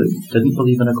 People that didn't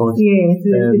believe in a God. Yeah,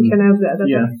 they can have that.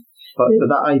 But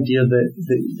that idea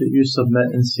that you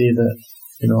submit and say that,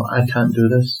 I can't do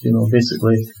this,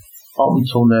 basically, up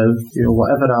until now,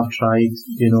 whatever I've tried,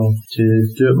 to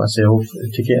do it myself,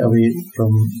 to get away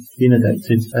from being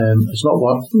addicted, it's not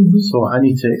worked. So I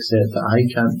need to accept that I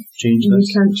can't change this.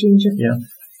 You can't change it. Yeah.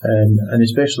 And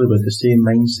especially with the same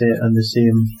mindset and the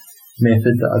same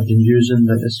method that I've been using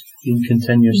that has been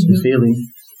continuously failing.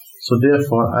 So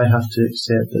therefore, I have to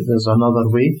accept that there's another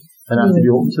way, and I have to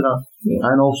be open to that. Yeah.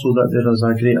 And also that there is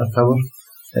a greater power,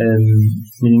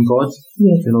 meaning God,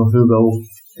 who will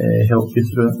help you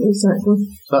through it. Exactly.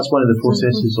 So that's one of the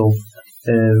processes of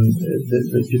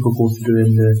that people go through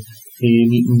in the AA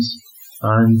meetings,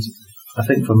 and I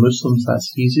think for Muslims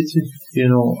that's easy to,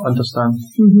 understand.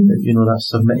 That, that's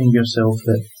submitting yourself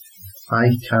that I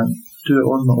can't do it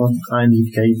on my own. I need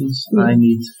guidance. I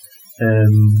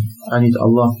need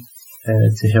Allah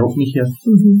to help me here.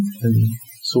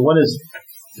 So one is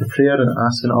the prayer and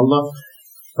asking Allah,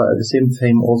 but at the same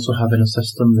time also having a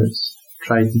system that's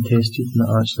tried and tested and that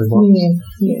actually works.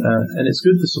 And it's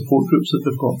good the support groups that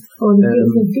they've got,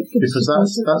 because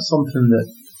that's something that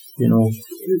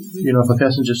if a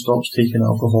person just stops taking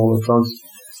alcohol or drugs,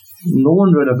 no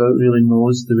one round about really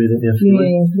knows the way that they're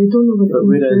feeling. Yeah, they don't know what But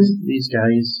whereas these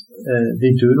guys,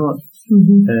 they do know it.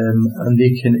 And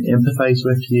they can empathise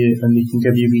with you, and they can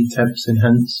give you wee tips and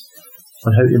hints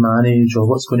on how to manage or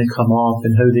what's going to come up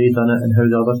and how they done it and how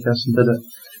the other person did it.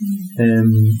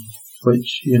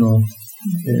 Which,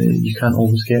 you can't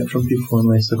always get from people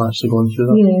unless they've actually gone through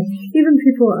that. Yeah, even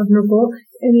people that have not got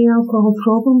any alcohol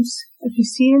problems, if you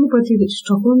see anybody that's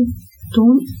struggling,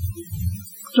 don't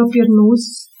rub your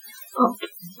nose up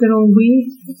the wrong way.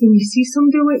 When you see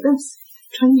somebody like this,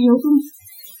 try and help them.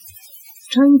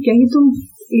 Try and guide them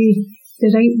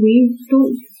the right way.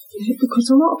 Don't, because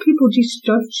a lot of people just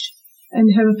judge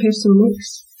in how a person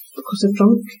looks because they're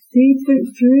drunk. They went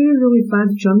through really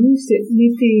bad journeys that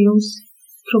nobody else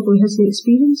probably hasn't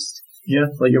experienced. Yeah,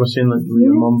 like you were saying, like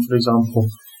your mum, for example,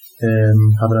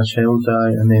 having a child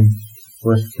die, and then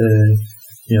with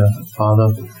father,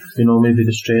 maybe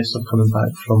the stress of coming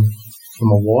back from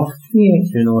a war,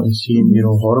 and seeing,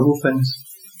 horrible things.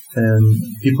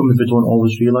 People maybe don't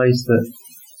always realise that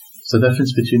there's a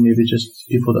difference between maybe just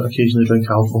people that occasionally drink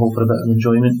alcohol for a bit of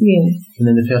enjoyment, and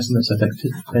then the person that's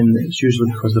addicted, and it's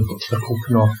usually because they're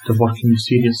coping off, they're working with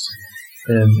serious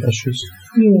issues.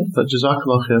 But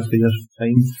Jazakallah khair for your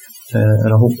time,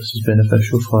 and I hope this is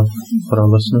beneficial for our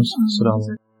listeners. Assalamu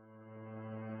alaikum.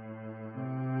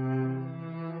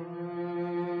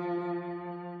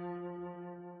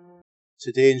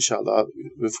 Today, inshallah,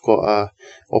 we've got an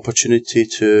opportunity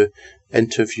to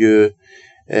interview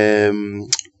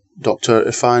Dr.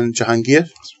 Irfan Jahangir,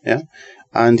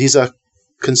 and he's a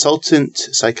consultant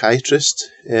psychiatrist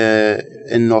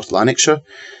in North Lanarkshire,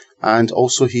 and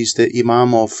also he's the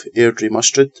Imam of Airdrie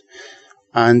Masjid,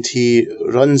 and he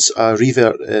runs a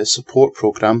revert support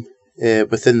programme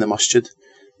within the Masjid,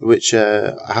 which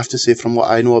I have to say, from what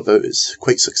I know about, is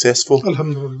quite successful.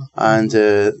 Alhamdulillah. And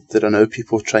there are now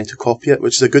people trying to copy it,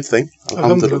 which is a good thing.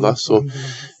 Alhamdulillah. So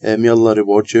may Allah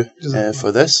reward you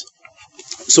for this.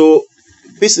 So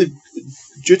basically,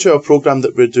 due to our programme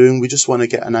that we're doing, we just want to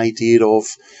get an idea of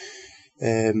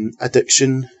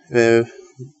addiction.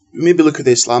 Maybe look at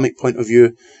the Islamic point of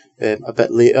view a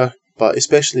bit later, but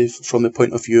especially from the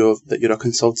point of view of that you're a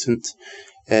consultant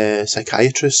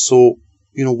psychiatrist. So,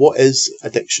 what is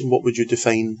addiction? What would you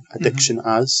define addiction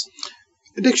as?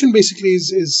 Addiction basically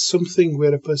is something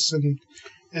where a person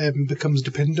becomes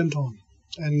dependent on.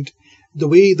 And the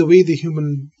way the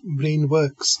human brain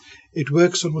works, it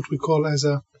works on what we call as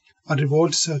a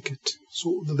reward circuit.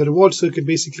 So the reward circuit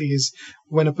basically is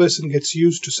when a person gets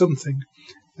used to something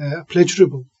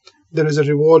pleasurable, there is a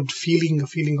reward feeling, a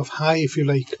feeling of high, if you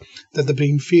like, that the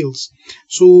brain feels.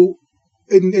 So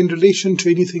in relation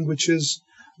to anything which is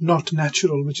not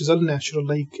natural, which is unnatural,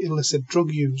 like illicit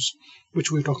drug use,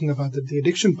 which we're talking about, the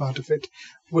addiction part of it,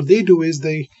 what they do is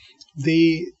they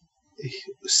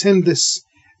send this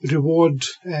reward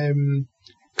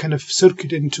kind of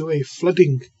circuit into a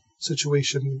flooding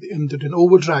situation, and in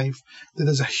overdrive, that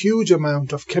there's a huge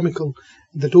amount of chemical,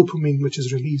 the dopamine, which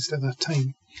is released at that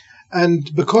time.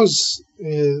 And because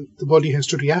the body has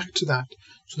to react to that,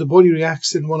 so the body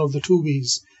reacts in one of the two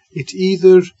ways. It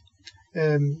either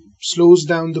slows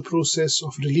down the process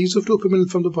of release of dopamine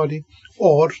from the body,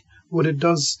 or what it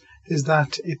does is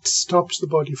that it stops the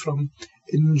body from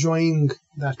enjoying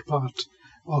that part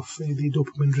of the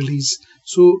dopamine release.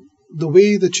 So the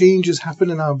way the changes happen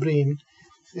in our brain,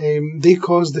 they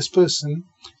cause this person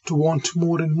to want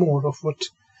more and more of what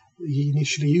he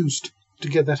initially used to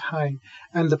get that high.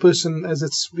 And the person, as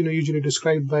it's usually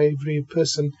described by every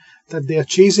person, that they are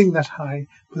chasing that high,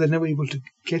 but they're never able to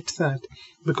get that,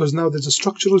 because now there's a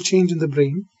structural change in the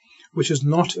brain which is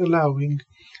not allowing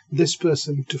this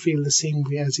person to feel the same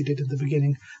way as he did in the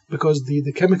beginning, because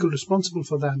the chemical responsible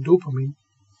for that, dopamine,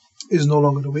 is no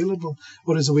longer available,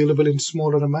 or is available in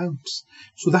smaller amounts.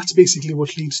 So that's basically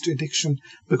what leads to addiction,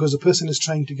 because the person is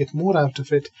trying to get more out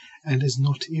of it and is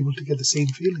not able to get the same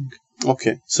feeling.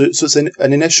 Okay, so it's an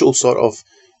initial sort of,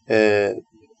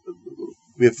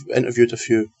 we've interviewed a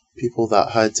few people that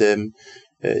had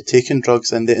taken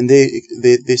drugs, and they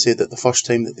said that the first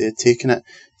time that they had taken it,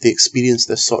 they experienced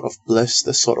this sort of bliss,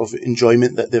 this sort of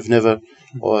enjoyment that they've never,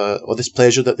 or this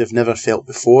pleasure that they've never felt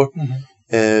before.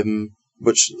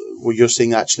 Which what you're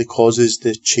saying actually causes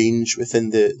the change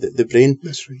within the brain.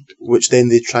 That's right. Which then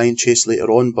they try and chase later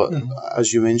on, but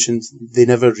as you mentioned, they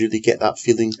never really get that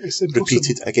feeling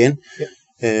repeated again.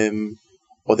 Yeah.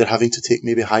 Or they're having to take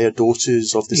maybe higher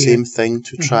doses of the same thing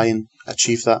to try and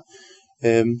achieve that.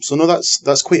 So no,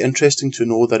 that's quite interesting to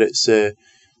know that it's that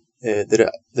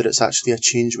it's actually a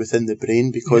change within the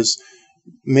brain, because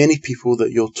many people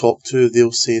that you'll talk to,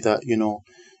 they'll say that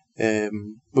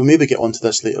we'll maybe get onto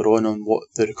this later on what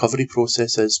the recovery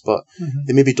process is, but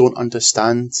they maybe don't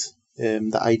understand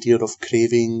the idea of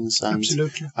cravings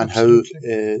and how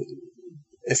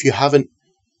if you haven't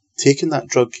taken that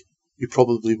drug, you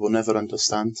probably will never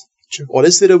understand. Sure. Or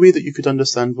is there a way that you could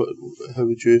understand? How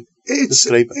would you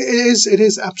describe it? It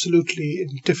is absolutely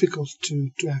difficult to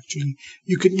actually.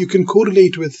 You can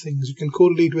correlate with things. You can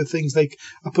correlate with things like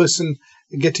a person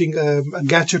getting a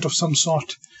gadget of some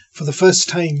sort for the first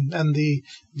time, and the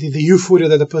euphoria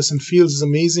that the person feels is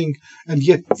amazing, and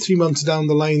yet 3 months down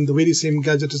the line, the very same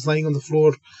gadget is lying on the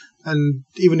floor, and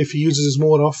even if he uses it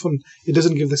more often, it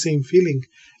doesn't give the same feeling.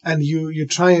 And you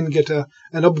try and get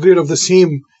an upgrade of the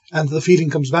same, and the feeling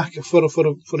comes back for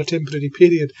a temporary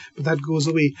period, but that goes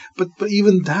away. But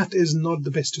even that is not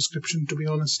the best description, to be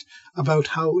honest, about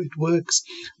how it works,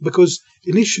 because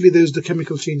initially there's the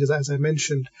chemical changes, as I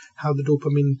mentioned, how the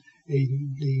dopamine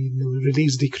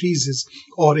release decreases,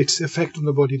 or its effect on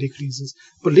the body decreases.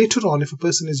 But later on, if a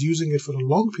person is using it for a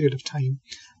long period of time,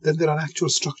 then there are actual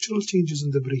structural changes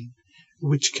in the brain,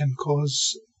 which can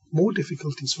cause more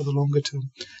difficulties for the longer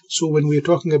term. So when we're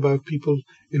talking about people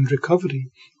in recovery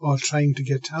or trying to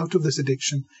get out of this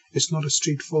addiction, it's not a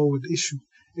straightforward issue.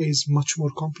 It is much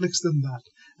more complex than that,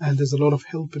 and there's a lot of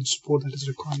help and support that is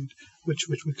required, which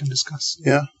we can discuss.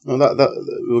 Yeah, no, that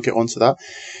we'll get on to that.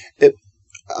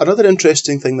 Another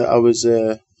interesting thing that I was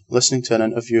listening to an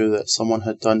interview that someone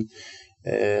had done,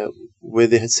 where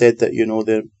they had said that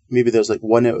there's like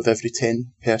 1 out of every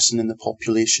 10 person in the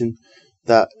population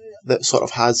that sort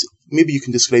of has, maybe you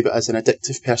can describe it as an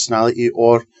addictive personality,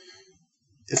 or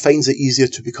it finds it easier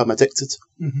to become addicted.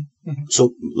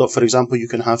 So, look, for example, you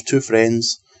can have 2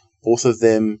 friends, both of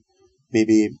them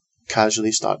maybe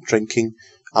casually start drinking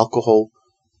alcohol,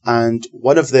 and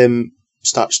one of them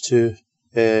starts to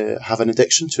have an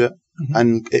addiction to it,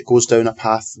 and it goes down a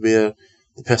path where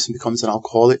the person becomes an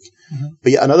alcoholic.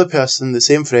 But yet another person, the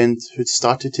same friend who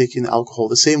started taking the alcohol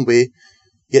the same way,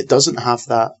 yet doesn't have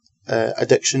that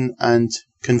addiction and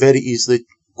can very easily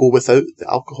go without the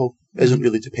alcohol, isn't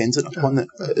really dependent upon it.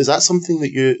 Is that something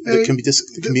that can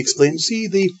be explained?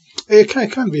 It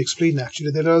can be explained,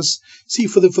 actually.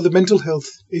 For the mental health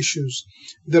issues,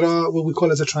 there are what we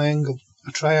call as a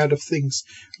triad of things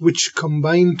which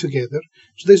combine together.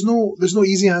 So there's no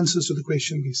easy answers to the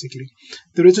question, basically.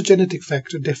 There is a genetic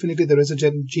factor. Definitely there is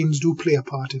genes do play a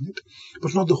part in it,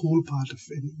 but not the whole part of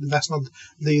it. That's not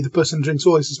the person drinks,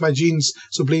 it's my genes,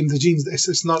 so blame the genes.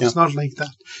 It's not like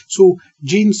that. So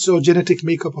genes or genetic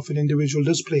makeup of an individual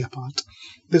does play a part.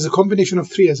 There's a combination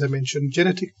of 3, as I mentioned: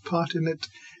 genetic part in it,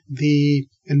 the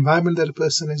environment that a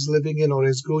person is living in or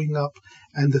is growing up,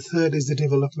 and the third is the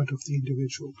development of the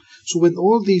individual. So when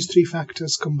all these 3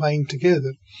 factors combine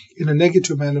together in a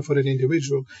negative manner for an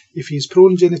individual, if he's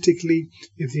prone genetically,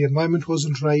 if the environment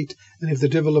wasn't right, and if the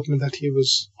development that he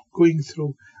was going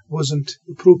through wasn't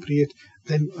appropriate,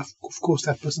 then of course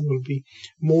that person will be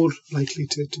more likely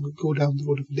to go down the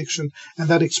road of addiction. And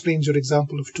that explains your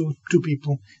example of two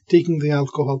people taking the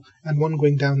alcohol, and one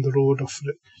going down the road of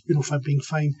being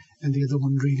fine, and the other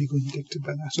one really going addicted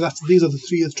by that. So these are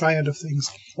the triad of things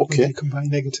when they combine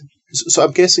negatively. So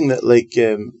I'm guessing that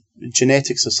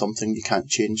genetics is something you can't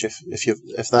change.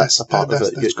 If that's a part of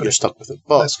it, you're stuck with it.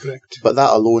 But that's correct. But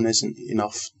that alone isn't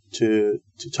enough to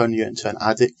turn you into an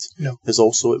addict. No. There's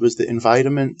also, it was the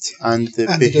environment and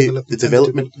the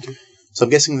development. So I'm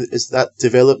guessing, is that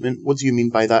development, what do you mean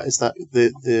by that? Is that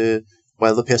the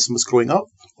while the person was growing up?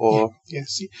 Or yeah.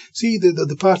 See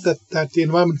the part that the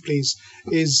environment plays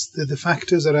is the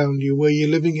factors around you. Were you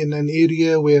living in an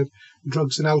area where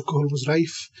drugs and alcohol was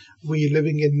rife? Were you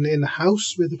living in a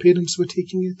house where the parents were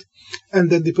taking it? And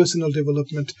then the personal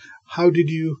development. How did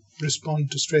you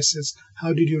respond to stresses?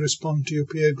 How did you respond to your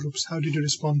peer groups? How did you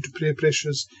respond to peer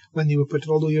pressures when you were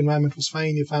although your environment was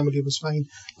fine, your family was fine,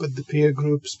 but the peer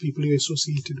groups, people you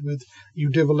associated with, you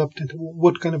developed, and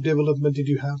what kind of development did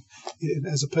you have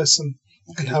as a person?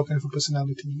 Okay. And how kind of a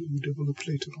personality you develop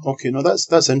later on. Okay, no,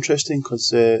 that's interesting, because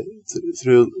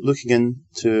through looking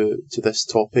into this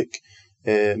topic,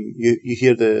 you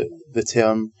hear the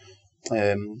term,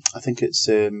 I think it's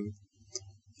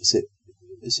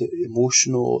is it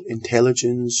emotional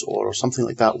intelligence or something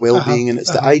like that, well-being, and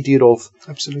it's the idea of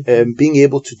being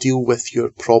able to deal with your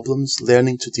problems,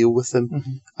 learning to deal with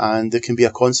them, and there can be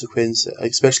a consequence,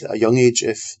 especially at a young age,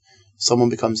 if someone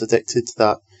becomes addicted,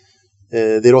 that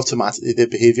their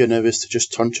behaviour now is to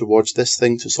just turn towards this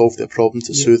thing to solve their problem,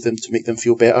 to soothe them, to make them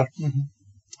feel better,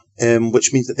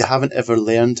 which means that they haven't ever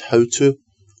learned how to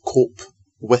cope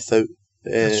without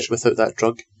that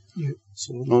drug. Yeah.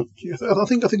 So not. Yeah, I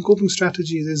think coping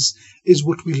strategies is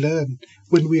what we learn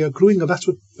when we are growing up. That's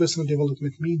what personal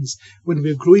development means. When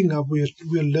we are growing up, we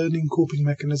are learning coping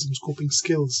mechanisms, coping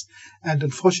skills, and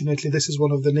unfortunately, this is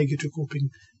one of the negative coping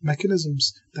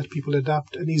mechanisms that people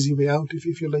adapt. An easy way out,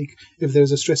 if you like, if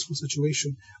there's a stressful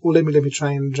situation, or let me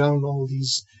try and drown all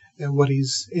these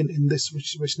worries in this,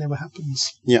 which never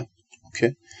happens. Yeah.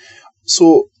 Okay.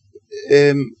 So,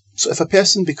 so if a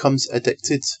person becomes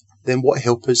addicted, then what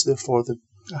help is there for them?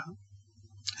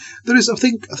 There is, I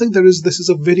think there is. This is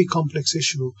a very complex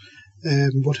issue.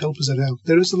 What help is around?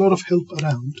 There is a lot of help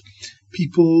around.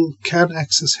 People can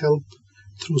access help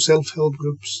through self-help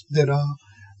groups. There are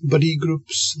buddy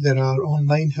groups. There are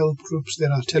online help groups.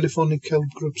 There are telephonic help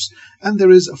groups, and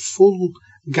there is a full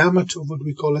gamut of what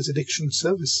we call as addiction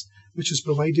service, which is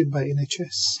provided by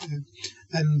NHS.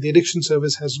 And the addiction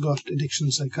service has got addiction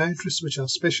psychiatrists, which are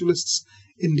specialists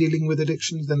in dealing with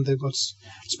addictions. Then they've got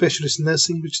specialist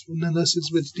nurses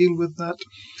which deal with that.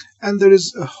 And there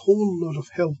is a whole lot of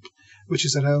help which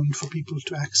is around for people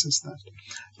to access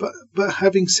that. But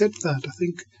having said that, I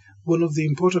think one of the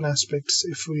important aspects,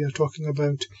 if we are talking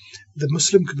about the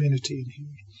Muslim community in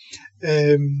here,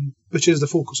 which is the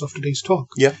focus of today's talk,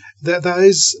 that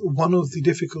is one of the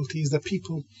difficulties, that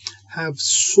people have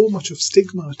so much of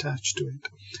stigma attached to it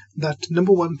that,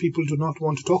 number one, people do not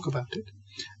want to talk about it.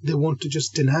 They want to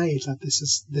just deny that this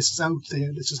is out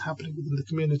there, this is happening within the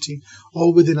community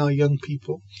or within our young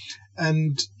people.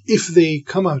 And if they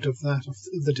come out of that, of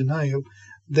the denial,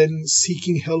 then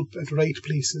seeking help at right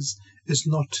places is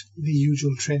not the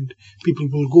usual trend. People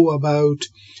will go about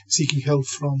seeking help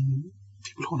from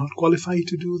people who are not qualified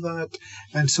to do that.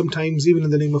 And sometimes, even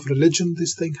in the name of religion,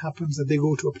 this thing happens, that they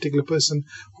go to a particular person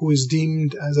who is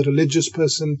deemed as a religious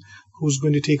person, who's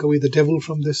going to take away the devil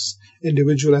from this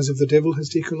individual, as if the devil has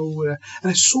taken over. And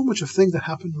there's so much of things that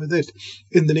happen with it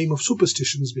in the name of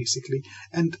superstitions, basically.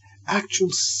 And actual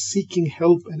seeking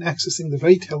help and accessing the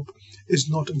right help is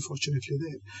not, unfortunately,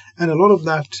 there. And a lot of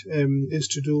that is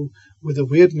to do with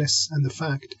awareness and the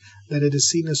fact that it is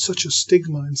seen as such a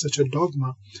stigma and such a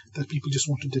dogma that people just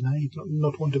want to deny it,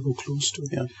 not want to go close to it.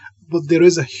 Yeah. But there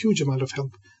is a huge amount of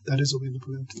help that is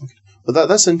available. Okay. Well,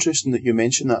 that's interesting that you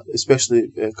mention that, especially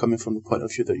coming from the point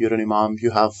of view that you're an imam.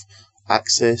 You have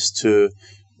access to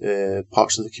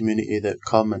parts of the community that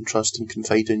come and trust and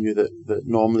confide in you that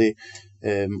normally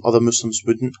other Muslims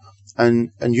wouldn't.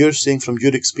 And you're saying from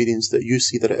your experience that you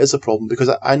see that it is a problem, because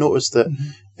I noticed that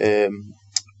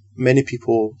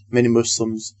many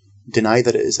Muslims deny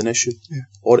that it is an issue,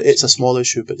 or it's a small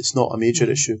issue, but it's not a major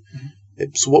issue.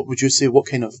 So what would you say? What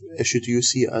kind of issue do you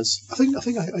see it as? I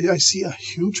think I see a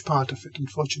huge part of it,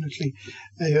 unfortunately.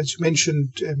 As you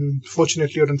mentioned,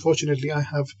 fortunately or unfortunately, I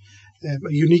have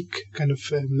a unique kind of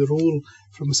role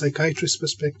from a psychiatrist's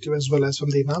perspective as well as from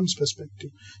the imam's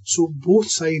perspective. So both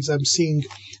sides, I'm seeing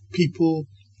people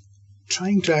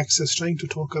trying to access, trying to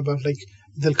talk about, like,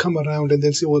 they'll come around and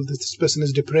they'll say, well, this person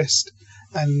is depressed.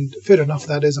 And fair enough,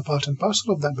 that is a part and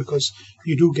parcel of that, because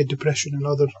you do get depression and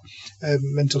other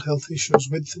mental health issues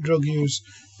with drug use.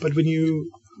 But when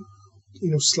you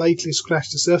slightly scratch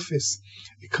the surface,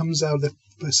 it comes out that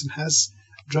the person has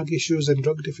drug issues and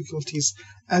drug difficulties.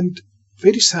 And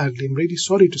very sadly, I'm really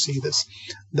sorry to say this,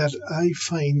 that I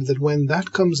find that when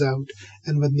that comes out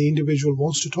and when the individual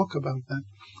wants to talk about that,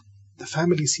 the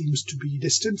family seems to be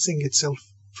distancing itself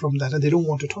from that, and they don't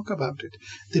want to talk about it.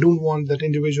 They don't want that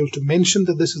individual to mention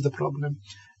that this is the problem.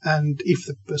 And if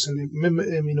the person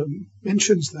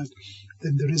mentions that,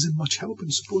 then there isn't much help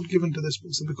and support given to this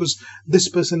person, because this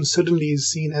person suddenly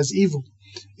is seen as evil,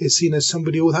 is seen as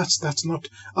somebody, that's not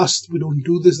us, we don't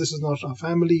do this, this is not our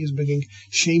family, is bringing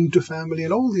shame to family,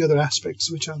 and all the other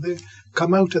aspects which are there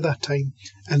come out at that time.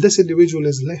 And this individual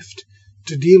is left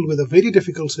to deal with a very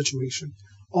difficult situation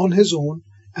on his own,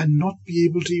 and not be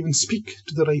able to even speak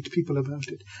to the right people about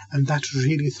it. And that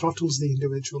really throttles the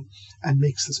individual and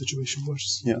makes the situation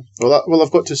worse. Yeah. Well,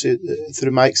 I've got to say,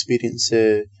 through my experience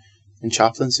in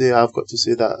chaplaincy, I've got to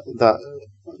say that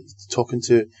talking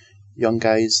to young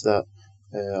guys that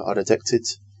are addicted,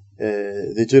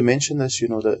 they do mention this,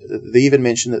 that they even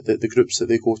mention that the groups that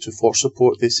they go to for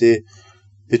support, they say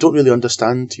they don't really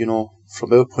understand,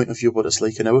 from our point of view, what it's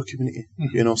like in our community,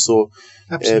 so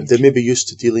they may be used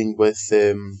to dealing with,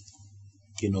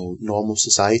 normal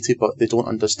society, but they don't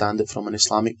understand it from an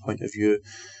Islamic point of view.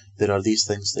 There are these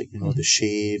things like, the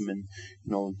shame and,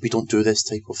 we don't do this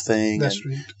type of thing. That's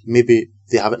and right. Maybe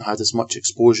they haven't had as much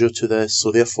exposure to this,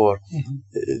 so therefore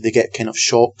they get kind of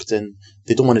shocked and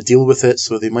they don't want to deal with it,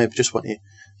 so they might just want to,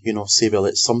 say, well,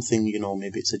 it's something,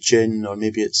 maybe it's a jinn, or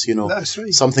maybe it's, That's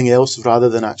right. something else, rather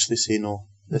than actually say, no,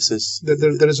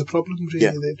 there is a problem really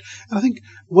there. And I think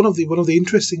one of the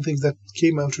interesting things that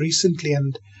came out recently,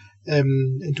 and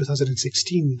in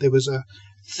 2016 there was a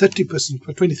 30%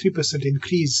 or 23%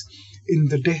 increase in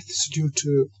the deaths due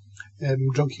to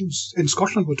drug use. In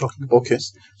Scotland we're talking about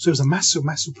this. So it was a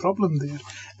massive problem there.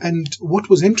 And what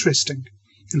was interesting,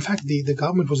 in fact the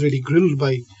government was really grilled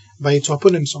by its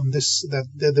opponents on this, that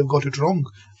they've got it wrong,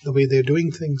 the way they're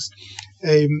doing things,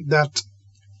 that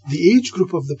the age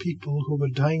group of the people who were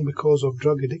dying because of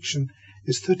drug addiction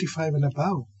is 35 and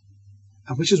above.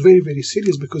 And which is very, very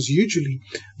serious, because usually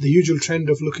the usual trend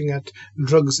of looking at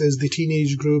drugs is the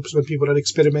teenage groups, when people are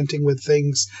experimenting with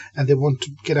things and they want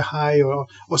to get a high or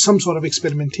some sort of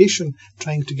experimentation,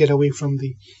 trying to get away from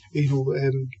the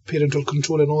parental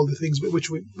control and all the things,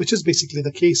 which is basically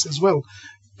the case as well.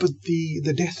 But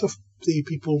the death of the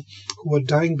people who are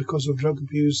dying because of drug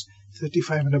abuse,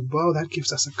 35 and above, that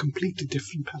gives us a completely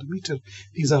different parameter.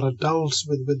 These are adults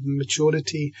with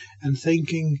maturity and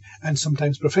thinking, and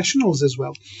sometimes professionals as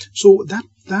well. So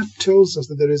that tells us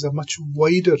that there is a much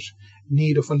wider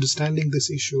need of understanding this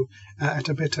issue at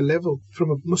a better level.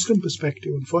 From a Muslim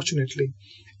perspective, unfortunately,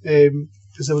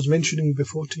 as I was mentioning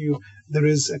before to you, there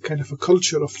is a kind of a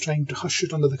culture of trying to hush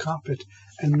it under the carpet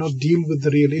and not deal with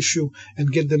the real issue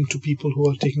and get them to people who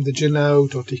are taking the jinn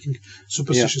out or taking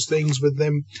superstitious things with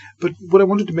them. But what I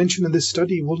wanted to mention in this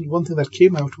study, one thing that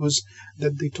came out was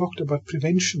that they talked about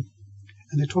prevention.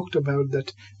 And they talked about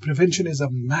that prevention is a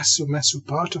massive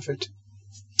part of it.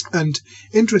 And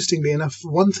interestingly enough,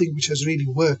 one thing which has really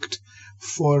worked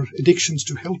for addictions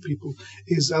to help people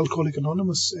is Alcoholics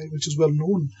Anonymous, which is well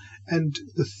known. And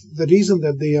the reason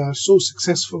that they are so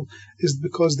successful is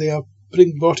because they are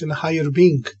brought in a higher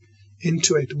being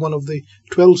into it. One of the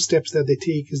 12 steps that they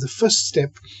take is the first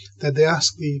step that they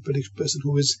ask the person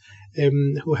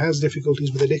who has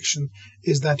difficulties with addiction,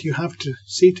 is that you have to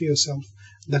say to yourself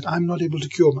that I'm not able to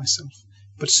cure myself,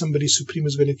 but somebody supreme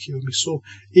is going to cure me. So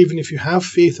even if you have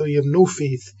faith or you have no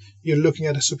faith, you're looking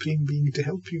at a supreme being to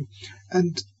help you.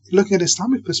 And looking at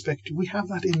Islamic perspective, we have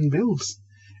that inbuilt.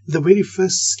 The very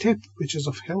first step, which is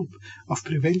of help, of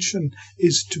prevention,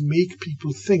 is to make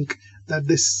people think that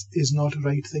this is not a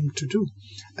right thing to do.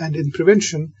 And in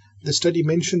prevention, the study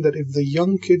mentioned that if the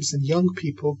young kids and young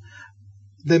people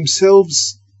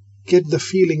themselves get the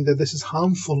feeling that this is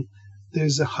harmful,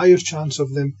 there's a higher chance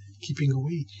of them keeping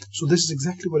away. So this is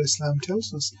exactly what Islam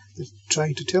tells us. They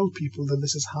try to tell people that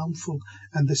this is harmful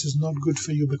and this is not good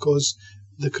for you because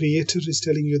the Creator is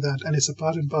telling you that, and it's a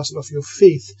part and parcel of your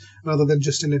faith rather than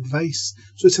just an advice.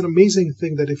 So it's an amazing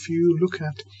thing that if you look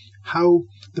at how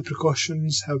the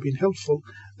precautions have been helpful,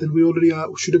 then we already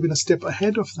should have been a step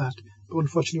ahead of that. But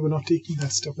unfortunately, we're not taking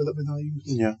that step with our youth.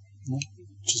 Yeah.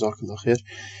 Jazakallah khair.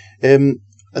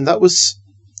 And that was...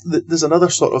 There's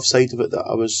another sort of side of it that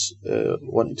I was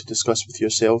wanting to discuss with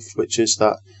yourself, which is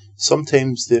that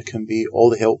sometimes there can be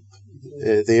all the help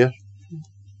there,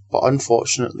 but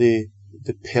unfortunately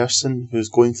the person who's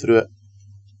going through it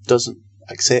doesn't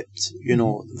accept,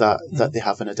 that they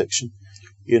have an addiction.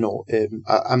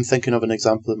 I'm thinking of an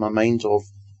example in my mind of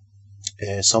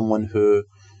someone who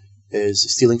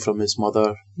is stealing from his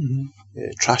mother,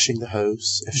 trashing the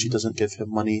house if she doesn't give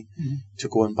him money to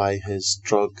go and buy his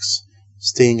drugs,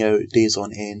 staying out days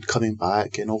on end, coming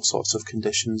back in all sorts of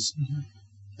conditions.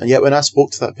 And yet when I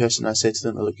spoke to that person, I said to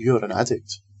them, look, you're an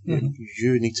addict.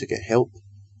 You need to get help.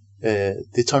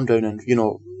 They turned around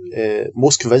and,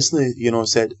 most convincingly,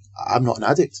 said, I'm not an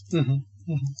addict.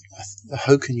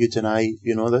 How can you deny,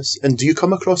 this? And do you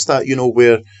come across that,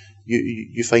 where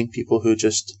you find people who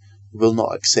just will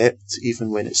not accept,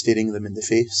 even when it's staring them in the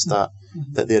face, that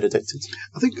they're addicted?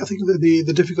 I think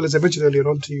the difficult, as I mentioned earlier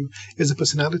on to you, is the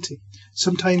personality.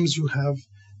 Sometimes you have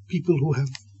people who have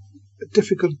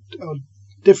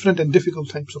different and difficult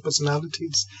types of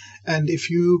personalities, and if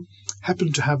you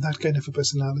happen to have that kind of a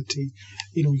personality,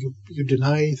 you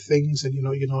deny things, and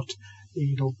you're not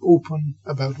open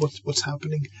about what's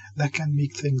happening, that can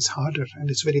make things harder, and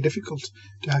it's very difficult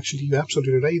to actually. You're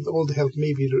absolutely right. All the help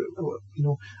may be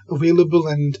available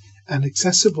and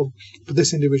accessible, but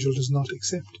this individual does not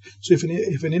accept. So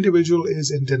if an individual is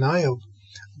in denial,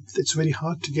 it's very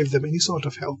hard to give them any sort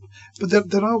of help. But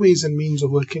there are ways and means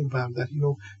of working about that,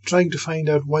 trying to find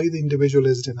out why the individual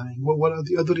is denying. What are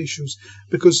the other issues?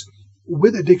 Because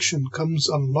with addiction comes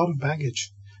a lot of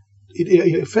baggage.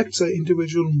 It affects an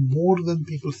individual more than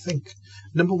people think.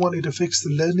 Number one, it affects the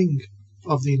learning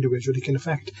of the individual. It can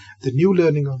affect the new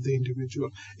learning of the individual.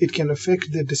 It can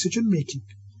affect their decision making.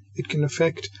 It can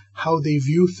affect how they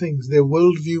view things. Their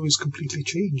worldview is completely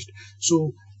changed.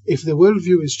 So if the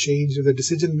worldview is changed, if the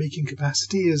decision-making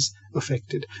capacity is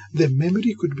affected, their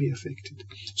memory could be affected.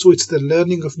 So it's the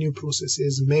learning of new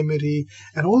processes, memory,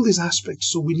 and all these aspects.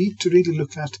 So we need to really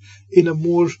look at in a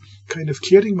more kind of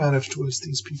caring manner towards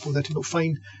these people that,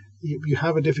 fine, you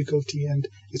have a difficulty and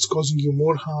it's causing you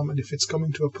more harm, and if it's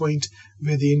coming to a point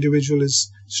where the individual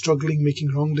is struggling, making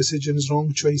wrong decisions,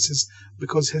 wrong choices,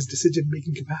 because his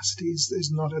decision-making capacity is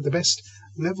not at the best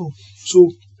level.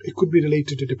 So it could be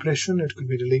related to depression, it could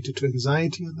be related to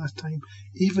anxiety at that time,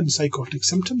 even psychotic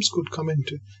symptoms could come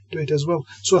into it as well.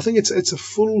 So I think it's a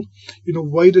full,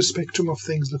 wider spectrum of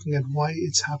things, looking at why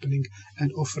it's happening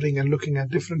and offering and looking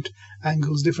at different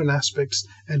angles, different aspects,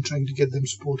 and trying to get them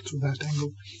support through that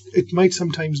angle. It might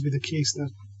sometimes be the case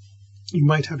that you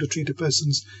might have to treat a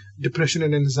person's depression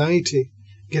and anxiety,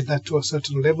 get that to a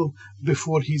certain level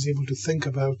before he's able to think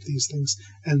about these things,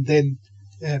 and then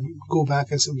go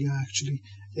back and say, actually,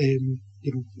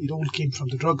 it all came from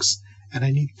the drugs, and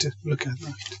I need to look at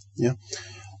that. Yeah.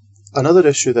 Another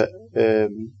issue that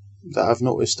I've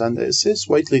noticed, and it's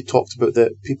widely talked about,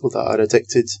 that people that are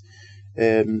addicted,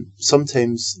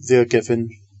 sometimes they're given,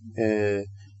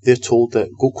 they're told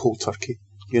that go cold turkey.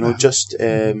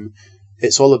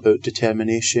 It's all about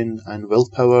determination and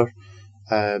willpower.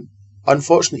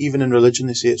 Unfortunately, even in religion,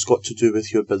 they say it's got to do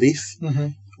with your belief,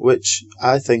 which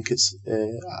I think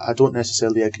I don't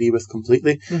necessarily agree with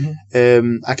completely.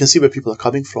 I can see where people are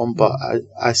coming from, but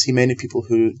I see many people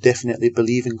who definitely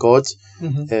believe in God,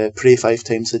 pray 5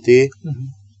 times a day,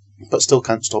 but still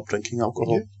can't stop drinking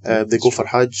alcohol. They go for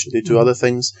Hajj, they do other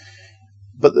things.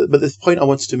 But the point I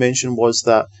wanted to mention was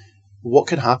that what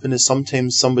can happen is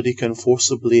sometimes somebody can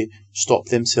forcibly stop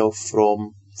themselves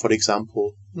from, for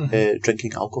example,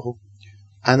 drinking alcohol.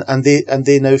 And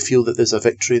they now feel that there's a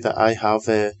victory, that I have,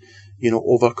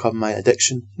 overcome my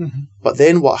addiction. But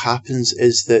then what happens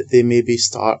is that they maybe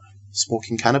start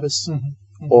smoking cannabis,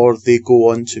 or they go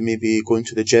on to maybe going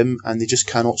to the gym, and they just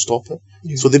cannot stop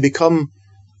it. So they become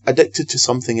addicted to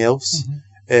something else.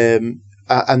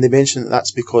 And they mention that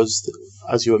that's because,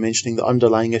 as you were mentioning, the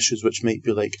underlying issues, which might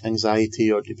be like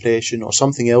anxiety or depression or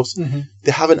something else,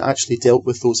 they haven't actually dealt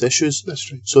with those issues.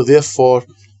 That's right. So therefore,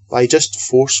 by just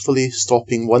forcefully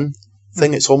stopping one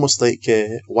thing, it's almost like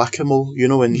whack-a-mole,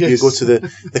 when you go to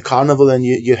the carnival and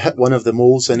you hit one of the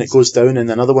moles and it goes down and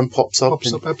another one pops up.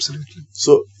 Absolutely.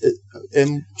 So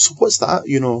what's that,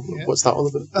 what's that all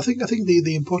about? I think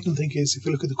the important thing is, if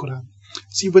you look at the Quran,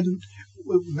 see, when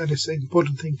it's an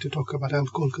important thing to talk about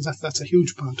alcohol, because that's a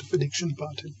huge part of addiction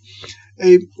part.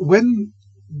 When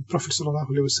Prophet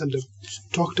ﷺ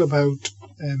talked about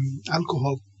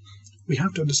alcohol, we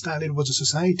have to understand it was a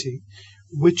society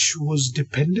which was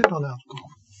dependent on alcohol,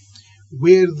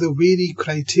 where the very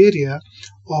criteria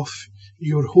of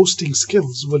your hosting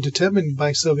skills were determined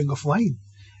by serving of wine.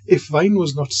 If wine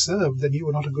was not served, then you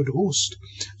were not a good host.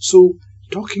 So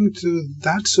talking to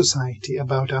that society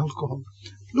about alcohol,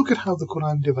 look at how the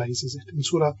Quran devises it. In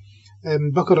Surah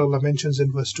Baqarah, Allah mentions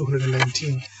in verse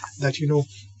 219 that,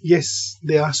 yes,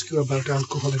 they ask you about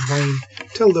alcohol and wine.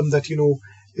 Tell them that,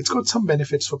 it's got some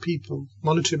benefits for people,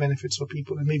 monetary benefits for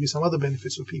people, and maybe some other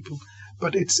benefits for people,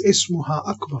 but it's ismuha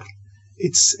akbar.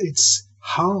 Its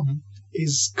harm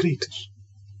is greater.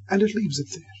 And it leaves it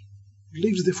there. It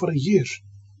leaves it there for a year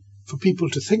for people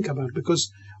to think about,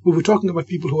 because we were talking about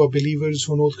people who are believers,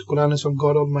 who know the Quran is from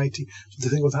God Almighty, so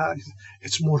they think,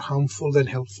 it's more harmful than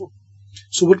helpful.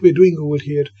 So what we're doing over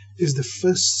here is the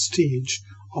first stage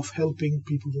of helping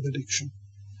people with addiction.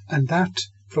 And that,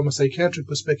 from a psychiatric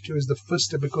perspective, is the first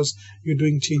step, because you're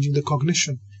changing the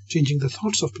cognition, changing the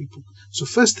thoughts of people. So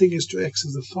first thing is to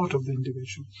access the thought of the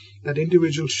individual. That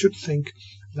individual should think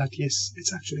that, yes,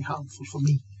 it's actually harmful for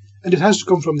me. And it has to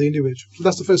come from the individual. So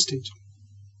that's the first stage.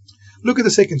 Look at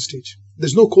the second stage.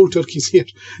 There's no cold turkeys here.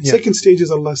 Yeah. Second stage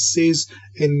is, Allah says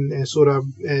in Surah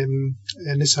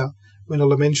Nisa, when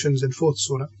Allah mentions in 4th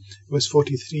Surah, verse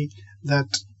 43, that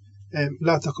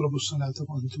لَا تَقْرَبُوا الصَّلَاةَ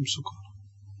وَأَنْتُمْ سُكَارَى.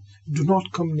 Do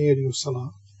not come near your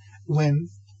salah when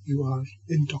you are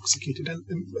intoxicated.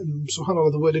 And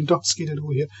subhanAllah, the word intoxicated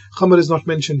over here, khamr is not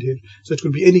mentioned here. So it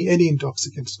could be any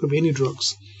intoxicants, it could be any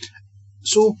drugs.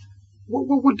 So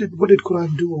what did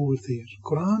Quran do over there?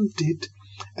 Quran did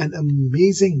an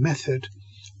amazing method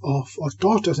or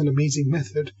taught us an amazing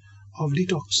method of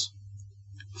detox.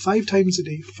 5 times a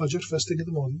day, Fajr, first thing in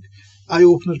the morning.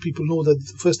 Eye-opener, people know that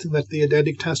the first thing that the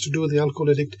addict has to do, the alcohol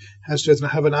addict has to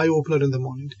have an eye-opener in the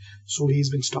morning. So he's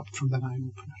been stopped from that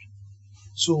eye-opener.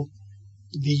 So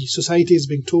the society is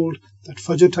being told that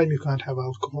Fajr time you can't have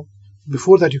alcohol.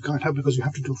 Before that you can't have, because you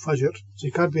have to do Fajr, so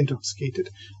you can't be intoxicated.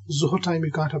 Zuhr time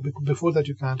you can't have, before that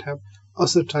you can't have.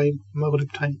 Asr time,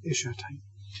 Maghrib time, Isha time.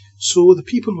 So the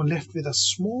people were left with a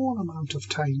small amount of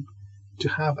time to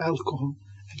have alcohol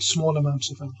and small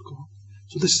amounts of alcohol.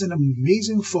 So this is an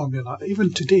amazing formula,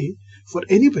 even today, for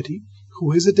anybody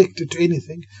who is addicted to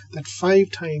anything, that 5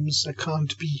 times I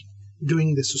can't be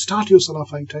doing this. So start your salah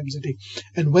 5 times a day.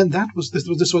 And when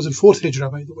this was in 4th Hijrah,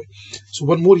 by the way. So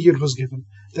 1 more year was given.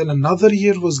 Then another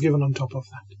year was given on top of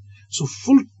that. So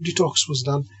full detox was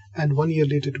done. And 1 year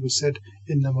later it was said,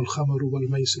 إِنَّمَا الْخَمَرُ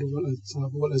وَالْمَيْسِرُ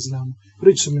وَالْأَنْصَابُ وَالْأَزْلَامُ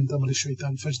رِجْسٌ مِّن عَمَلِ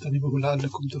الشَّيْطَانِ فَاجْتَنِبُوهُ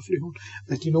لَعَلَّكُمْ تُفْلِحُونَ.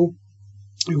 That,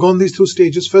 you've gone these 2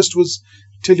 stages. First was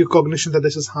till your cognition that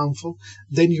this is harmful.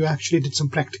 Then you actually did some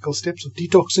practical steps of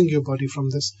detoxing your body from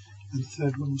this. And the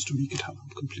third one was to make it haram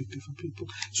completely for people.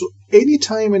 So any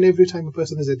time and every time a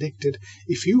person is addicted,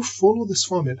 if you follow this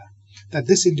formula, that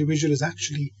this individual is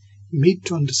actually made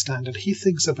to understand and he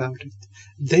thinks about it,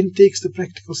 then takes the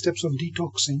practical steps of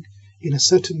detoxing in a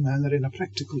certain manner, in a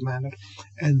practical manner,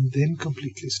 and then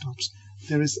completely stops,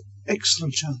 there is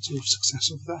excellent chance of success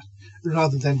of that,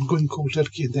 rather than going cold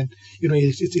turkey and then,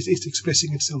 it's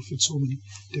expressing itself in so many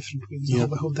different ways. Yeah.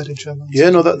 I hope that inshallah. Yeah,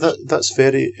 no, that's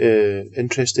very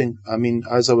interesting. I mean,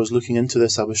 as I was looking into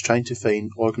this, I was trying to find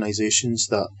organisations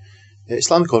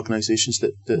Islamic organisations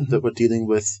that were dealing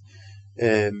with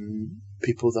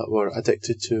people that were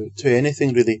addicted to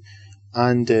anything really,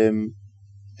 and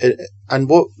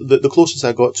what the closest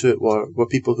I got to it were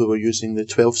people who were using the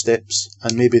 12 steps,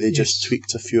 and maybe they just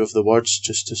tweaked a few of the words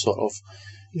just to sort of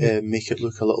make it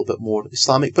look a little bit more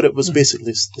Islamic, but it was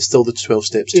basically still the 12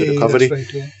 steps to recovery.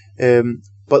 That's right,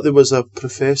 But there was a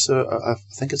professor, I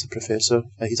think it's a professor,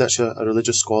 he's actually a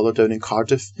religious scholar down in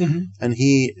Cardiff, and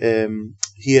he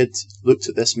had looked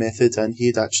at this method, and he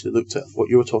had actually looked at what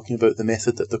you were talking about, the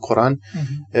method that the Quran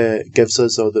gives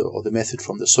us, or the method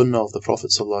from the Sunnah of the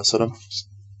Prophet ﷺ.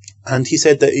 And he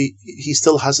said that he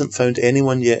still hasn't found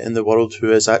anyone yet in the world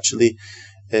who is actually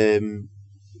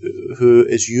who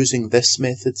is using this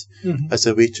method as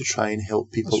a way to try and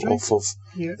help people off of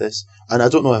this. And I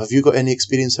don't know, have you got any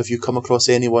experience? Have you come across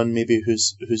anyone maybe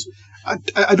who's...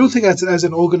 I don't think as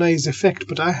an organised effect,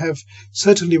 but I have,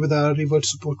 certainly with our Revert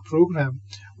Support Programme,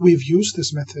 we've used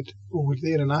this method over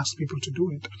there and asked people to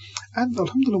do it. And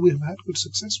alhamdulillah, we have had good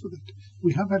success with it.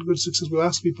 We have had good success. We've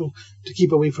asked people to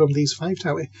keep away from these 5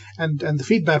 times. And the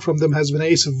feedback from them has been,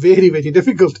 it's very, very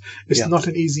difficult. It's not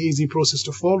an easy process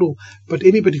to follow. But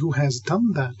anybody who has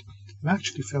done that have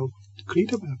actually felt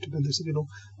great about it. And they said,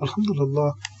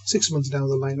 alhamdulillah, 6 months down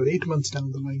the line or 8 months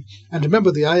down the line. And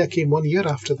remember, the ayah came 1 year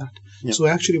after that. So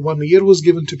actually 1 year was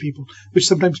given to people, which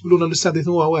sometimes people don't understand. They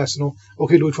think,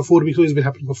 okay, do it for 4 weeks. So it's been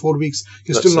happening for 4 weeks.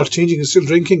 You're still not changing. You're still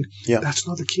drinking. That's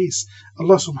not the case.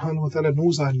 Allah subhanahu wa ta'ala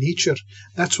knows our nature.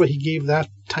 That's why He gave that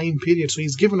time period. So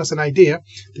He's given us an idea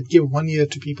that give 1 year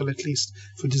to people at least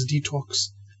for this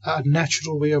detox. A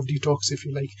natural way of detox, if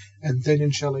you like, and then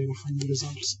inshallah you'll find the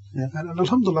results. And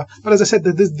alhamdulillah. But as I said,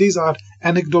 these are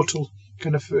anecdotal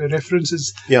kind of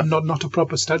references, not a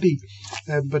proper study.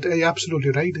 But you're absolutely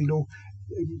right. The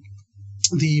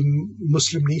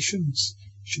Muslim nations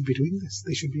should be doing this.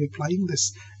 They should be applying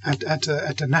this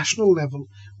at a national level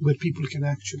where people can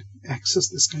actually access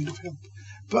this kind of help.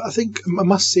 But I think I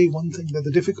must say one thing, that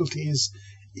the difficulty is,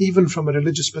 even from a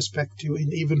religious perspective,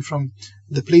 and even from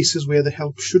the places where the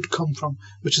help should come from,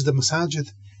 which is the masajid,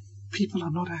 people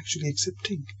are not actually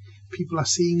accepting. People are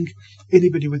seeing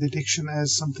anybody with addiction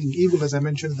as something evil, as I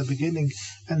mentioned in the beginning,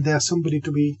 and they are somebody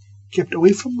to be kept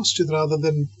away from masjid rather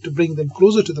than to bring them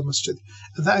closer to the masjid.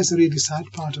 And that is a really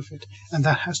sad part of it. And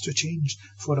that has to change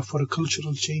for a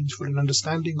cultural change, for an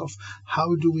understanding of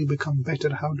how do we become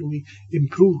better, how do we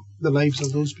improve the lives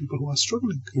of those people who are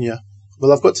struggling. Yeah.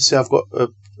 Well, I've got to say, I've got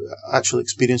actual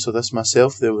experience of this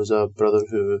myself. There was a brother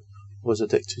who was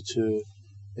addicted to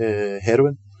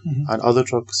heroin and other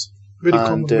drugs. Very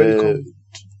common.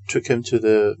 Took him to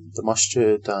the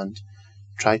masjid and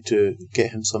tried to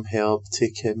get him some help,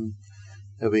 take him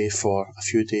away for a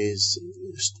few days,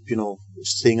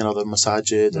 staying in other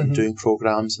masajid and doing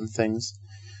programs and things.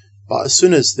 But as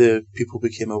soon as the people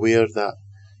became aware that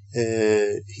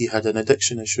he had an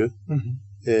addiction issue,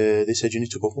 they said, you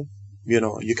need to go home.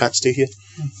 You can't stay here.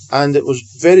 And it was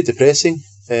very depressing.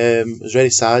 It was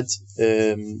very sad.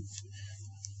 And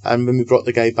when we brought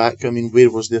the guy back,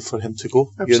 where was there for him to go?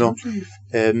 Absolutely.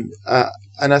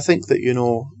 And I think that,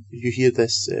 you hear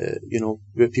this,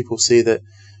 where people say that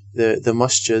the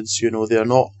masjids, they are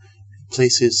not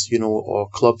places, or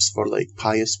clubs for like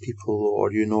pious people or,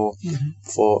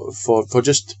 for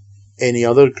just any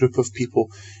other group of people.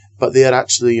 But they are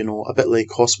actually, a bit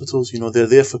like hospitals. They're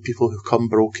there for people who come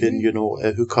broken,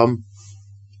 who come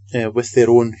with their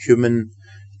own human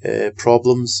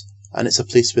problems. and it's a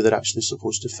place where they're actually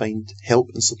supposed to find help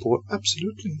and support.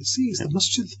 Absolutely. See, the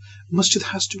masjid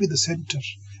has to be the center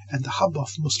and the hub of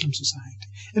Muslim society.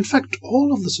 In fact,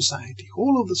 all of the society,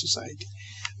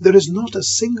 there is not a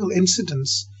single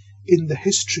incidence in the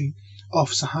history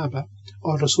of Sahaba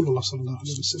or Rasulullah sallallahu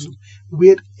alaihi wasallam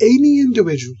where any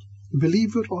individual,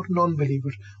 believer or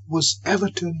non-believer, was ever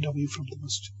turned away from the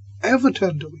masjid. Ever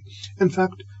turned away. In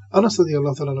fact, Anas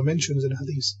radiallahu ta'ala mentions in a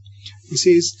hadith, he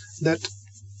says that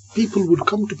people would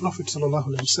come to Prophet sallallahu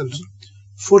alaihi wasallam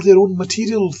for their own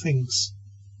material things.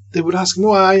 They would ask him,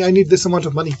 "Oh, I need this amount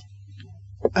of money,"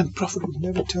 and Prophet would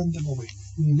never turn them away.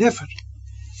 Never.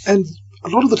 And a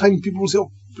lot of the time, people will say,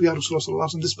 "Oh, Ya Rasulullah sallallahu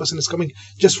alaihi wasallam, this person is coming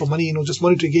just for money, just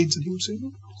monetary gains," and he would say,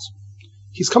 "No,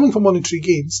 he's coming for monetary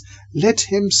gains. Let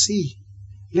him see,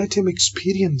 let him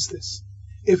experience this.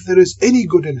 If there is any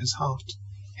good in his heart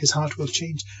will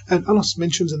change." And Anas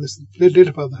mentions in this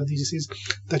later part of the hadith, he says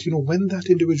that when that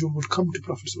individual would come to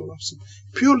Prophet sallallahu alaihi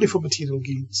wasallam purely for material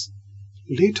gains,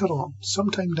 later on,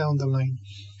 sometime down the line,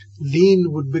 deen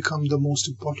would become the most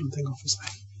important thing of his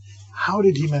life. How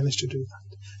did he manage to do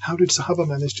that? How did Sahaba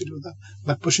manage to do that?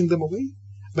 By pushing them away?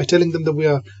 By telling them that we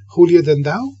are holier than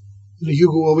thou? You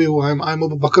go away, oh, I'm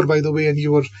Abu Bakr, by the way, and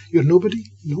you're nobody?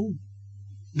 No.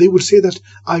 They would say that,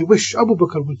 I wish, Abu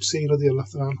Bakr would say,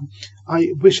 radiallahu anhu,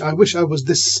 I wish I was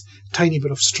this tiny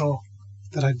bit of straw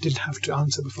that I didn't have to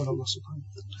answer before Allah subhanahu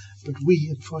wa ta'ala. But we,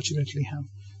 unfortunately, have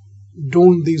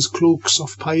donned these cloaks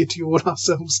of piety over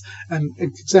ourselves, and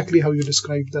exactly how you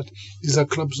described that, these are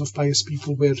clubs of pious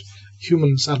people where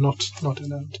humans are not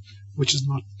allowed, which is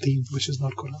not deen, which is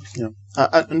not Quran.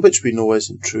 Yeah, and which we know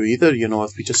isn't true either.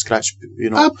 If we just scratch,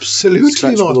 absolutely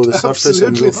scratch not. below the surface, Absolutely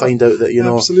and we'll not. find out that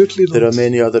Absolutely there not. are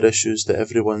many other issues that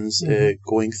everyone's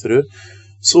going through.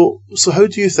 So how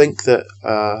do you think that?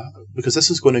 Because this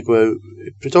is going to go out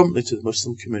predominantly to the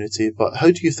Muslim community, but how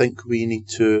do you think we need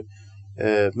to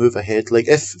move ahead? Like,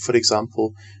 if, for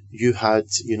example, you had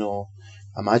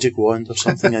a magic wand or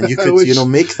something, and you could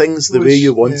make things the way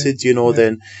you wanted,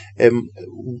 then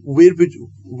where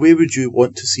would you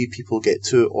want to see people get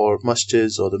to, or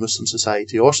masjids or the Muslim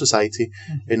society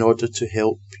in order to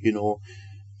help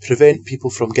prevent people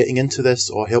from getting into this,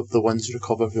 or help the ones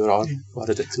recover who are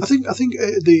addicted? I think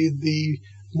the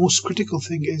most critical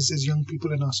thing is young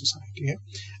people in our society,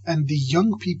 and the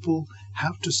young people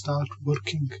have to start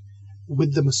working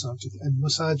with the masajid, and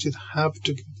masajid have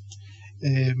to give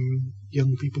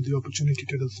young people the opportunity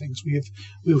to do things.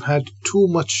 We've had too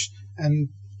much and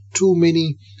too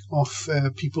many of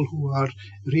people who are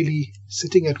really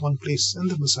sitting at one place in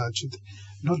the masajid,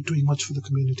 not doing much for the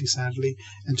community, sadly,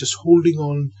 and just holding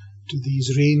on to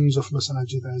these reins of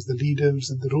masajid as the leaders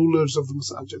and the rulers of the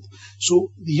masajid.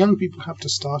 So the young people have to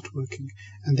start working,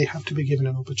 and they have to be given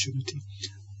an opportunity.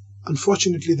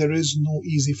 Unfortunately, there is no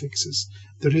easy fixes.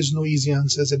 There is no easy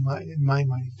answers in my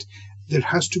mind. There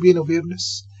has to be an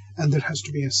awareness, and there has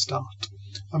to be a start.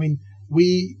 I mean,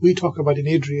 we talk about in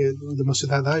Adria, the masjid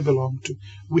that I belong to,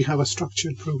 we have a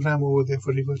structured program over there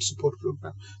for revert support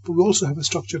program. But we also have a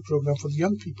structured program for the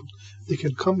young people. They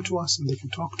can come to us and they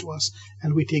can talk to us,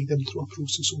 and we take them through a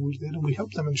process over there, and we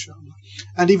help them, inshallah.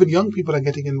 And even young people are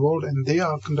getting involved, and they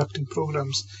are conducting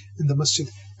programs in the masjid.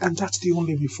 And that's the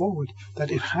only way forward, that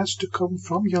it has to come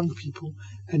from young people,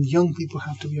 and young people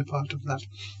have to be a part of that.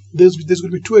 There's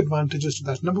going to be two advantages to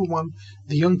that. Number one,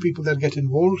 the young people that get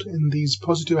involved in these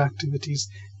positive activities,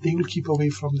 they will keep away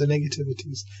from the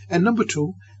negativities. And number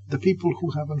two, the people who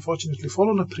have unfortunately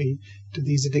fallen a prey to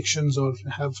these addictions, or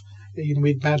have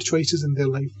made bad choices in their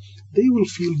life, they will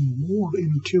feel more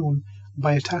in tune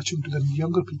by attaching to the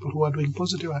younger people who are doing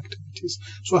positive activities.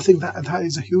 So I think that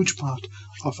is a huge part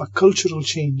of a cultural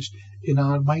change in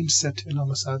our mindset in our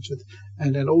masajid,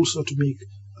 and then also to make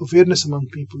awareness among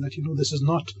people that this is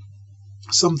not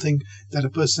something that a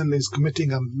person is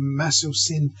committing a massive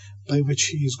sin by which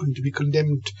he is going to be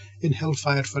condemned in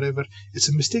hellfire forever. It's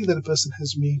a mistake that a person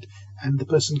has made, and the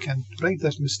person can right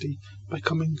that mistake by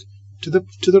coming to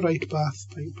the right path,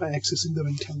 by accessing the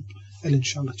right help, and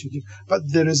inshallah changing. But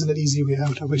there isn't an easy way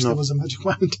out. I wish there was a magic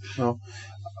wand. No.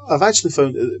 I've actually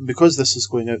found, because this is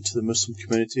going out to the Muslim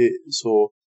community,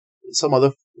 so some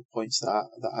other points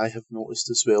that I have noticed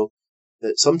as well,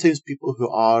 that sometimes people who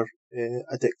are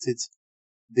addicted,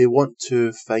 they want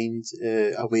to find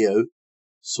a way out.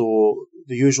 So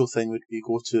the usual thing would be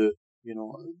go to,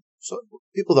 so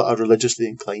people that are religiously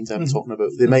inclined, I'm talking about,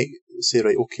 they might say,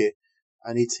 right, okay,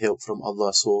 I need help from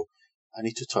Allah, so I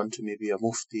need to turn to maybe a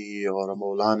mufti or a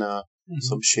maulana,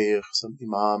 some sheikh, some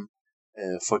imam,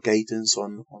 for guidance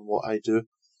on what I do,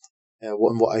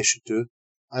 what I should do.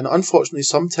 And unfortunately,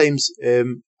 sometimes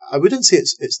I wouldn't say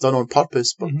it's done on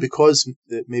purpose, but because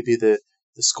maybe the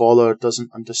scholar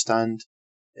doesn't understand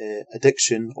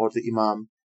addiction, or the imam,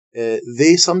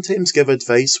 they sometimes give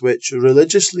advice which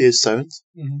religiously is sound,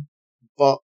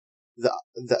 but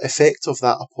the effect of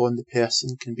that upon the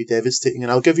person can be devastating.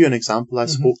 And I'll give you an example. I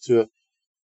spoke to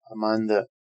a man that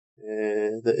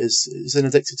is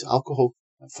addicted to alcohol.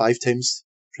 5 times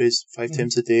prays 5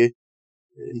 times a day,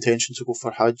 intention to go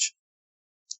for Hajj.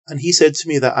 And he said to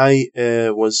me that I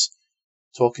was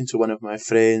talking to one of my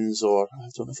friends, or I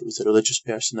don't know if it was a religious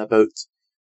person, about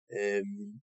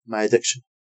my addiction.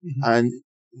 And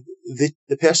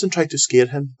the person tried to scare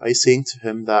him by saying to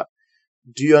him that,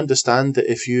 do you understand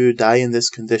that if you die in this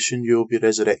condition, you will be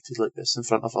resurrected like this in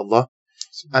front of Allah?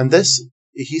 And this,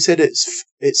 he said,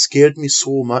 it scared me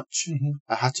so much,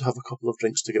 I had to have a couple of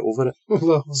drinks to get over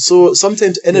it. So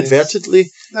sometimes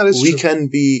inadvertently, we can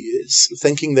be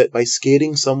thinking that by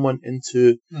scaring someone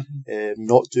into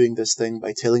not doing this thing,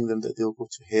 by telling them that they'll go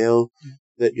to hell,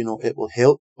 that, it will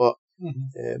help. But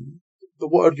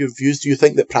what are your views? Do you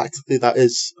think that practically that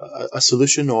is a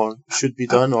solution, or should be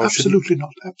done? Or absolutely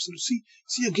not. Absolutely.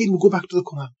 See, again, we go back to the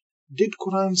Quran. Did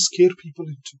Quran scare people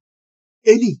into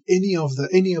any of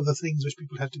the things which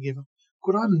people had to give up?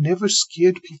 Quran never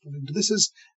scared people into. This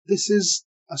is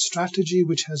a strategy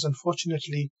which has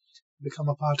unfortunately become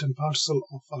a part and parcel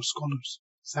of our scholars.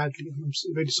 Sadly, and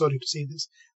I'm very sorry to say this,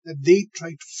 that they try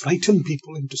to frighten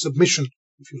people into submission,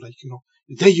 if you like.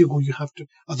 There you go. You have to.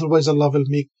 Otherwise, Allah will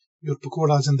make your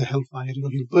pakoras in the hellfire.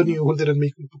 He'll burn you over there and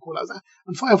make your pakoras.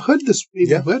 And I've heard this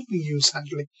word being used,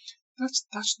 sadly.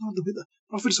 That's not the way. The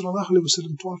Prophet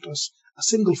ﷺ taught us a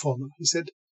single formula. He said,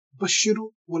 Bashiru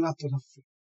wa la tunaffiru,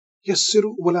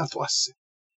 Yassiru wa la tu'assir.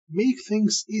 Make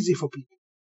things easy for people.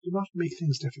 Do not make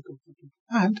things difficult for people.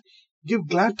 And give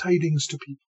glad tidings to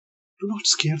people. Do not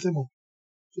scare them off.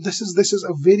 So this is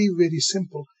a very, very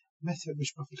simple method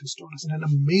which Prophet has taught us, and an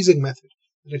amazing method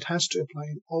that it has to apply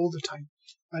all the time.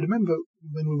 I remember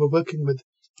when we were working with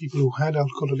people who had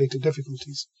alcohol-related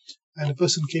difficulties, and a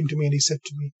person came to me and he said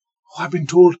to me, I've been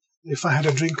told that if I had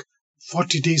a drink,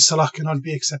 40 days salah cannot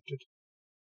be accepted.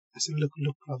 I said,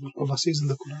 look, brother, Allah says in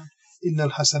the Quran,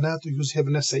 Innal hasanatu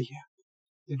yuzhibna sayyi'at,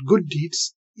 that good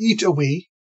deeds eat away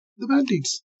the bad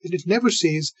deeds. And it never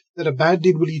says that a bad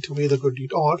deed will eat away the good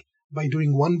deed, or by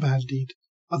doing one bad deed,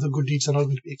 other good deeds are not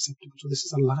going to be acceptable. So this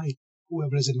is a lie,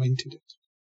 whoever has invented it.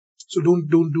 So don't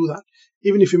do that.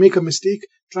 Even if you make a mistake,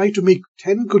 try to make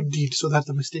 10 good deeds so that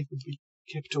the mistake will be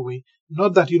kept away.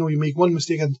 Not that, you make one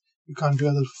mistake and you can't do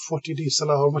other 40 days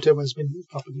salah or whatever has been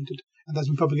propagated. And that's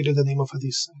been propagated in the name of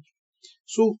Hadith.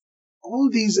 So all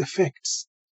these effects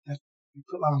that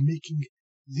people are making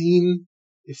deen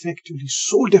effectively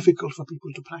so difficult for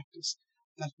people to practice,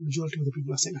 that majority of the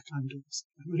people are saying, I can't do this.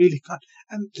 I really can't.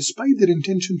 And despite their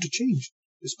intention to change,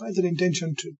 despite their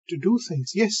intention to do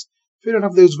things, yes, fair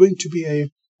enough, there's going to be a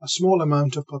small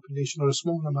amount of population or a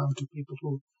small amount of people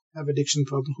who have addiction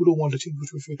problems, who don't want to change,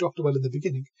 which we talked about in the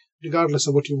beginning. Regardless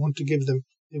of what you want to give them,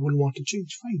 they will want to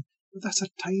change. Fine. But that's a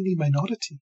tiny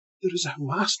minority. There is a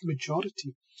vast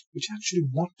majority which actually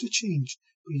want to change,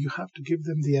 but you have to give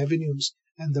them the avenues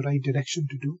and the right direction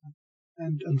to do that.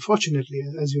 And unfortunately,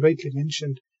 as you rightly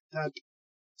mentioned, that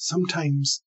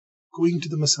sometimes going to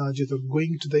the masajid or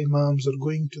going to the imams or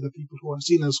going to the people who are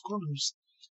seen as scholars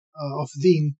of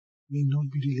deen may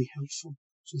not be really helpful.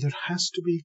 So there has to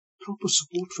be proper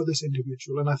support for this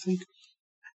individual. And I think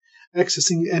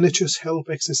accessing NHS help,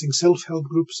 accessing self-help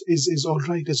groups is all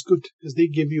right, is good, because they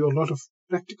give you a lot of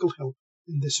practical help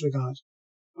in this regard.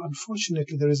 But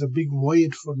unfortunately, there is a big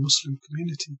void for Muslim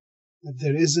community, that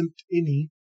there isn't any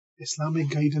Islamic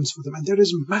guidance for them. And there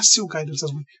is massive guidance,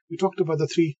 as we talked about the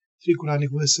three Quranic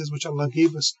verses which Allah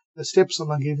gave us, the steps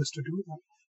Allah gave us to do that.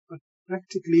 But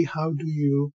practically, how do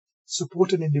you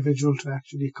support an individual to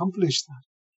actually accomplish that?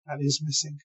 That is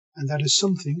missing. And that is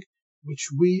something which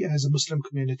we as a Muslim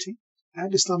community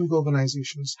and Islamic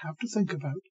organizations have to think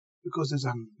about, because there's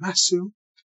a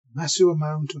massive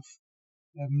amount of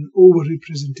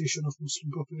over-representation of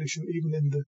Muslim population even in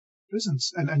the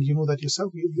prisons. And you know that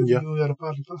yourself, you are a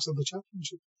part and parcel of the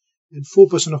chaplainship. And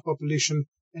 4% of population,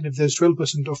 and if there's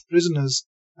 12% of prisoners,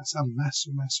 that's a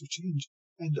massive change.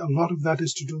 And a lot of that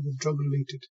is to do with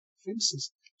drug-related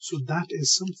offences. So that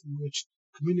is something which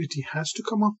community has to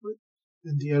come up with,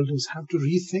 and the elders have to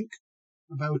rethink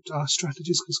about our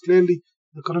strategies, because clearly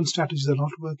the current strategies are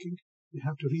not working. We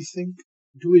have to rethink,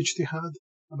 do ijtihad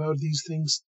about these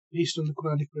things based on the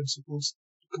Quranic principles,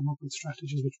 to come up with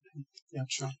strategies which would help. Yeah,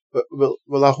 sure. But,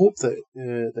 well, I hope that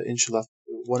inshallah,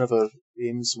 one of our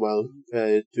aims while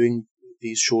doing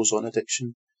these shows on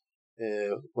addiction,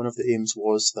 one of the aims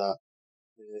was that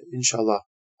inshallah,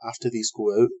 after these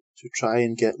go out, to try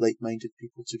and get like-minded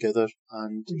people together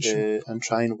and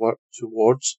try and work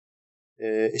towards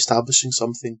establishing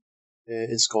something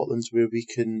in Scotland where we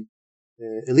can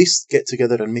at least get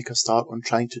together and make a start on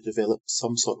trying to develop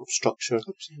some sort of structure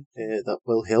that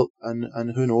will help.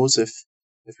 And who knows, if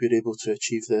we're able to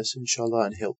achieve this, inshallah,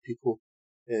 and help people,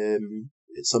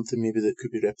 it's something maybe that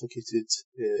could be replicated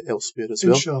elsewhere as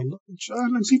well. Inshallah.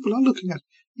 And people are looking at,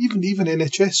 even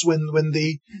NHS, when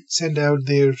they send out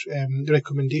their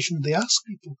recommendation, they ask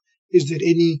people, is there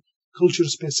any culture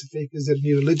specific, is there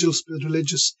any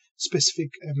religious specific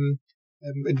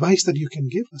advice that you can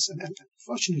give us? And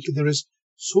unfortunately, there is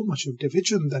so much of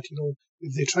division that,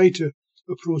 if they try to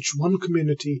approach one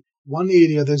community, one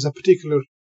area, there's a particular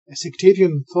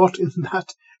sectarian thought in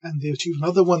that, and they achieve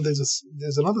another one, there's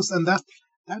another, and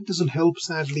that doesn't help,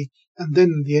 sadly. And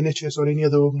then the NHS or any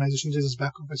other organisation just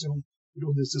back up and say,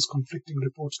 there's this conflicting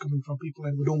reports coming from people,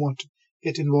 and we don't want to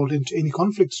get involved into any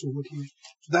conflicts over here.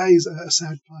 So that is a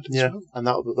sad part as well. And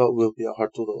that will be a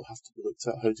hurdle that will have to be looked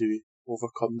at. How do we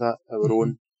overcome that, our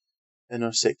own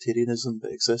inner sectarianism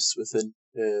that exists within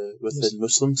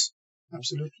Muslims?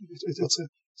 Absolutely.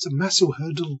 It's a massive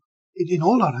hurdle in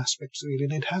all our aspects, really,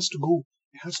 and it has to go.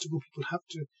 People have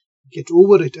to get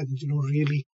over it and,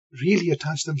 really, really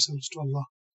attach themselves to Allah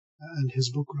and His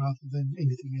book rather than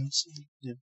anything else.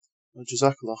 Yeah. Well,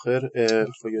 Jazakallah khair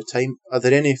for your time. Are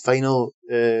there any final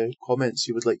comments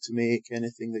you would like to make?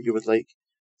 Anything that you would like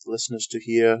the listeners to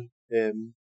hear?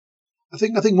 I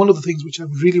think one of the things which I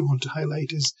really want to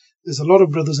highlight is there's a lot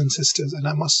of brothers and sisters, and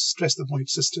I must stress the point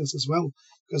sisters as well,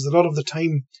 because a lot of the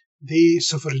time they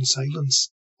suffer in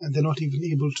silence and they're not even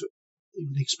able to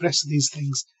even express these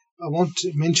things. I want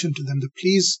to mention to them that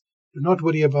please do not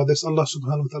worry about this. Allah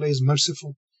subhanahu wa ta'ala is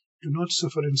merciful. Do not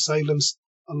suffer in silence.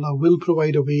 Allah will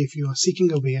provide a way if you are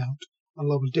seeking a way out.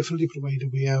 Allah will definitely provide a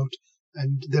way out.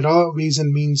 And there are ways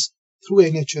and means through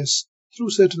NHS,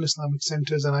 through certain Islamic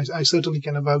centres, and I certainly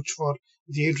can vouch for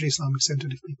the Airdrie Islamic Centre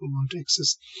if people want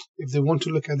access. If they want to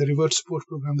look at the revert support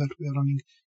program that we are running,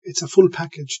 it's a full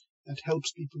package that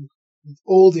helps people with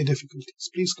all their difficulties.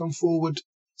 Please come forward,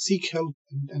 seek help,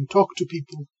 and talk to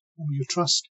people whom you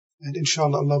trust, and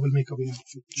inshallah Allah will make a way out of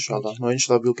it. Inshallah. No,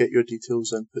 inshallah we'll get your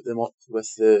details and put them up with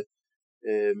the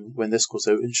when this goes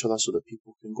out, inshallah, so that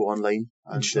people can go online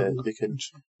and they can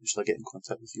inshallah get in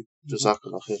contact with you.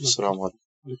 Jazakallah khair. Assalamu alaikum.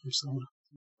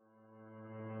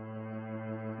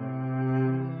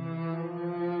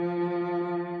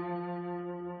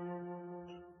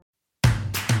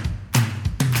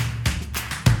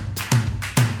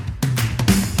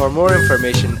 For more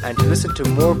information and to listen to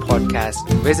more podcasts,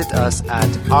 visit us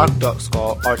at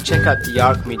arc.sco or check out the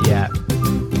Arc Media app.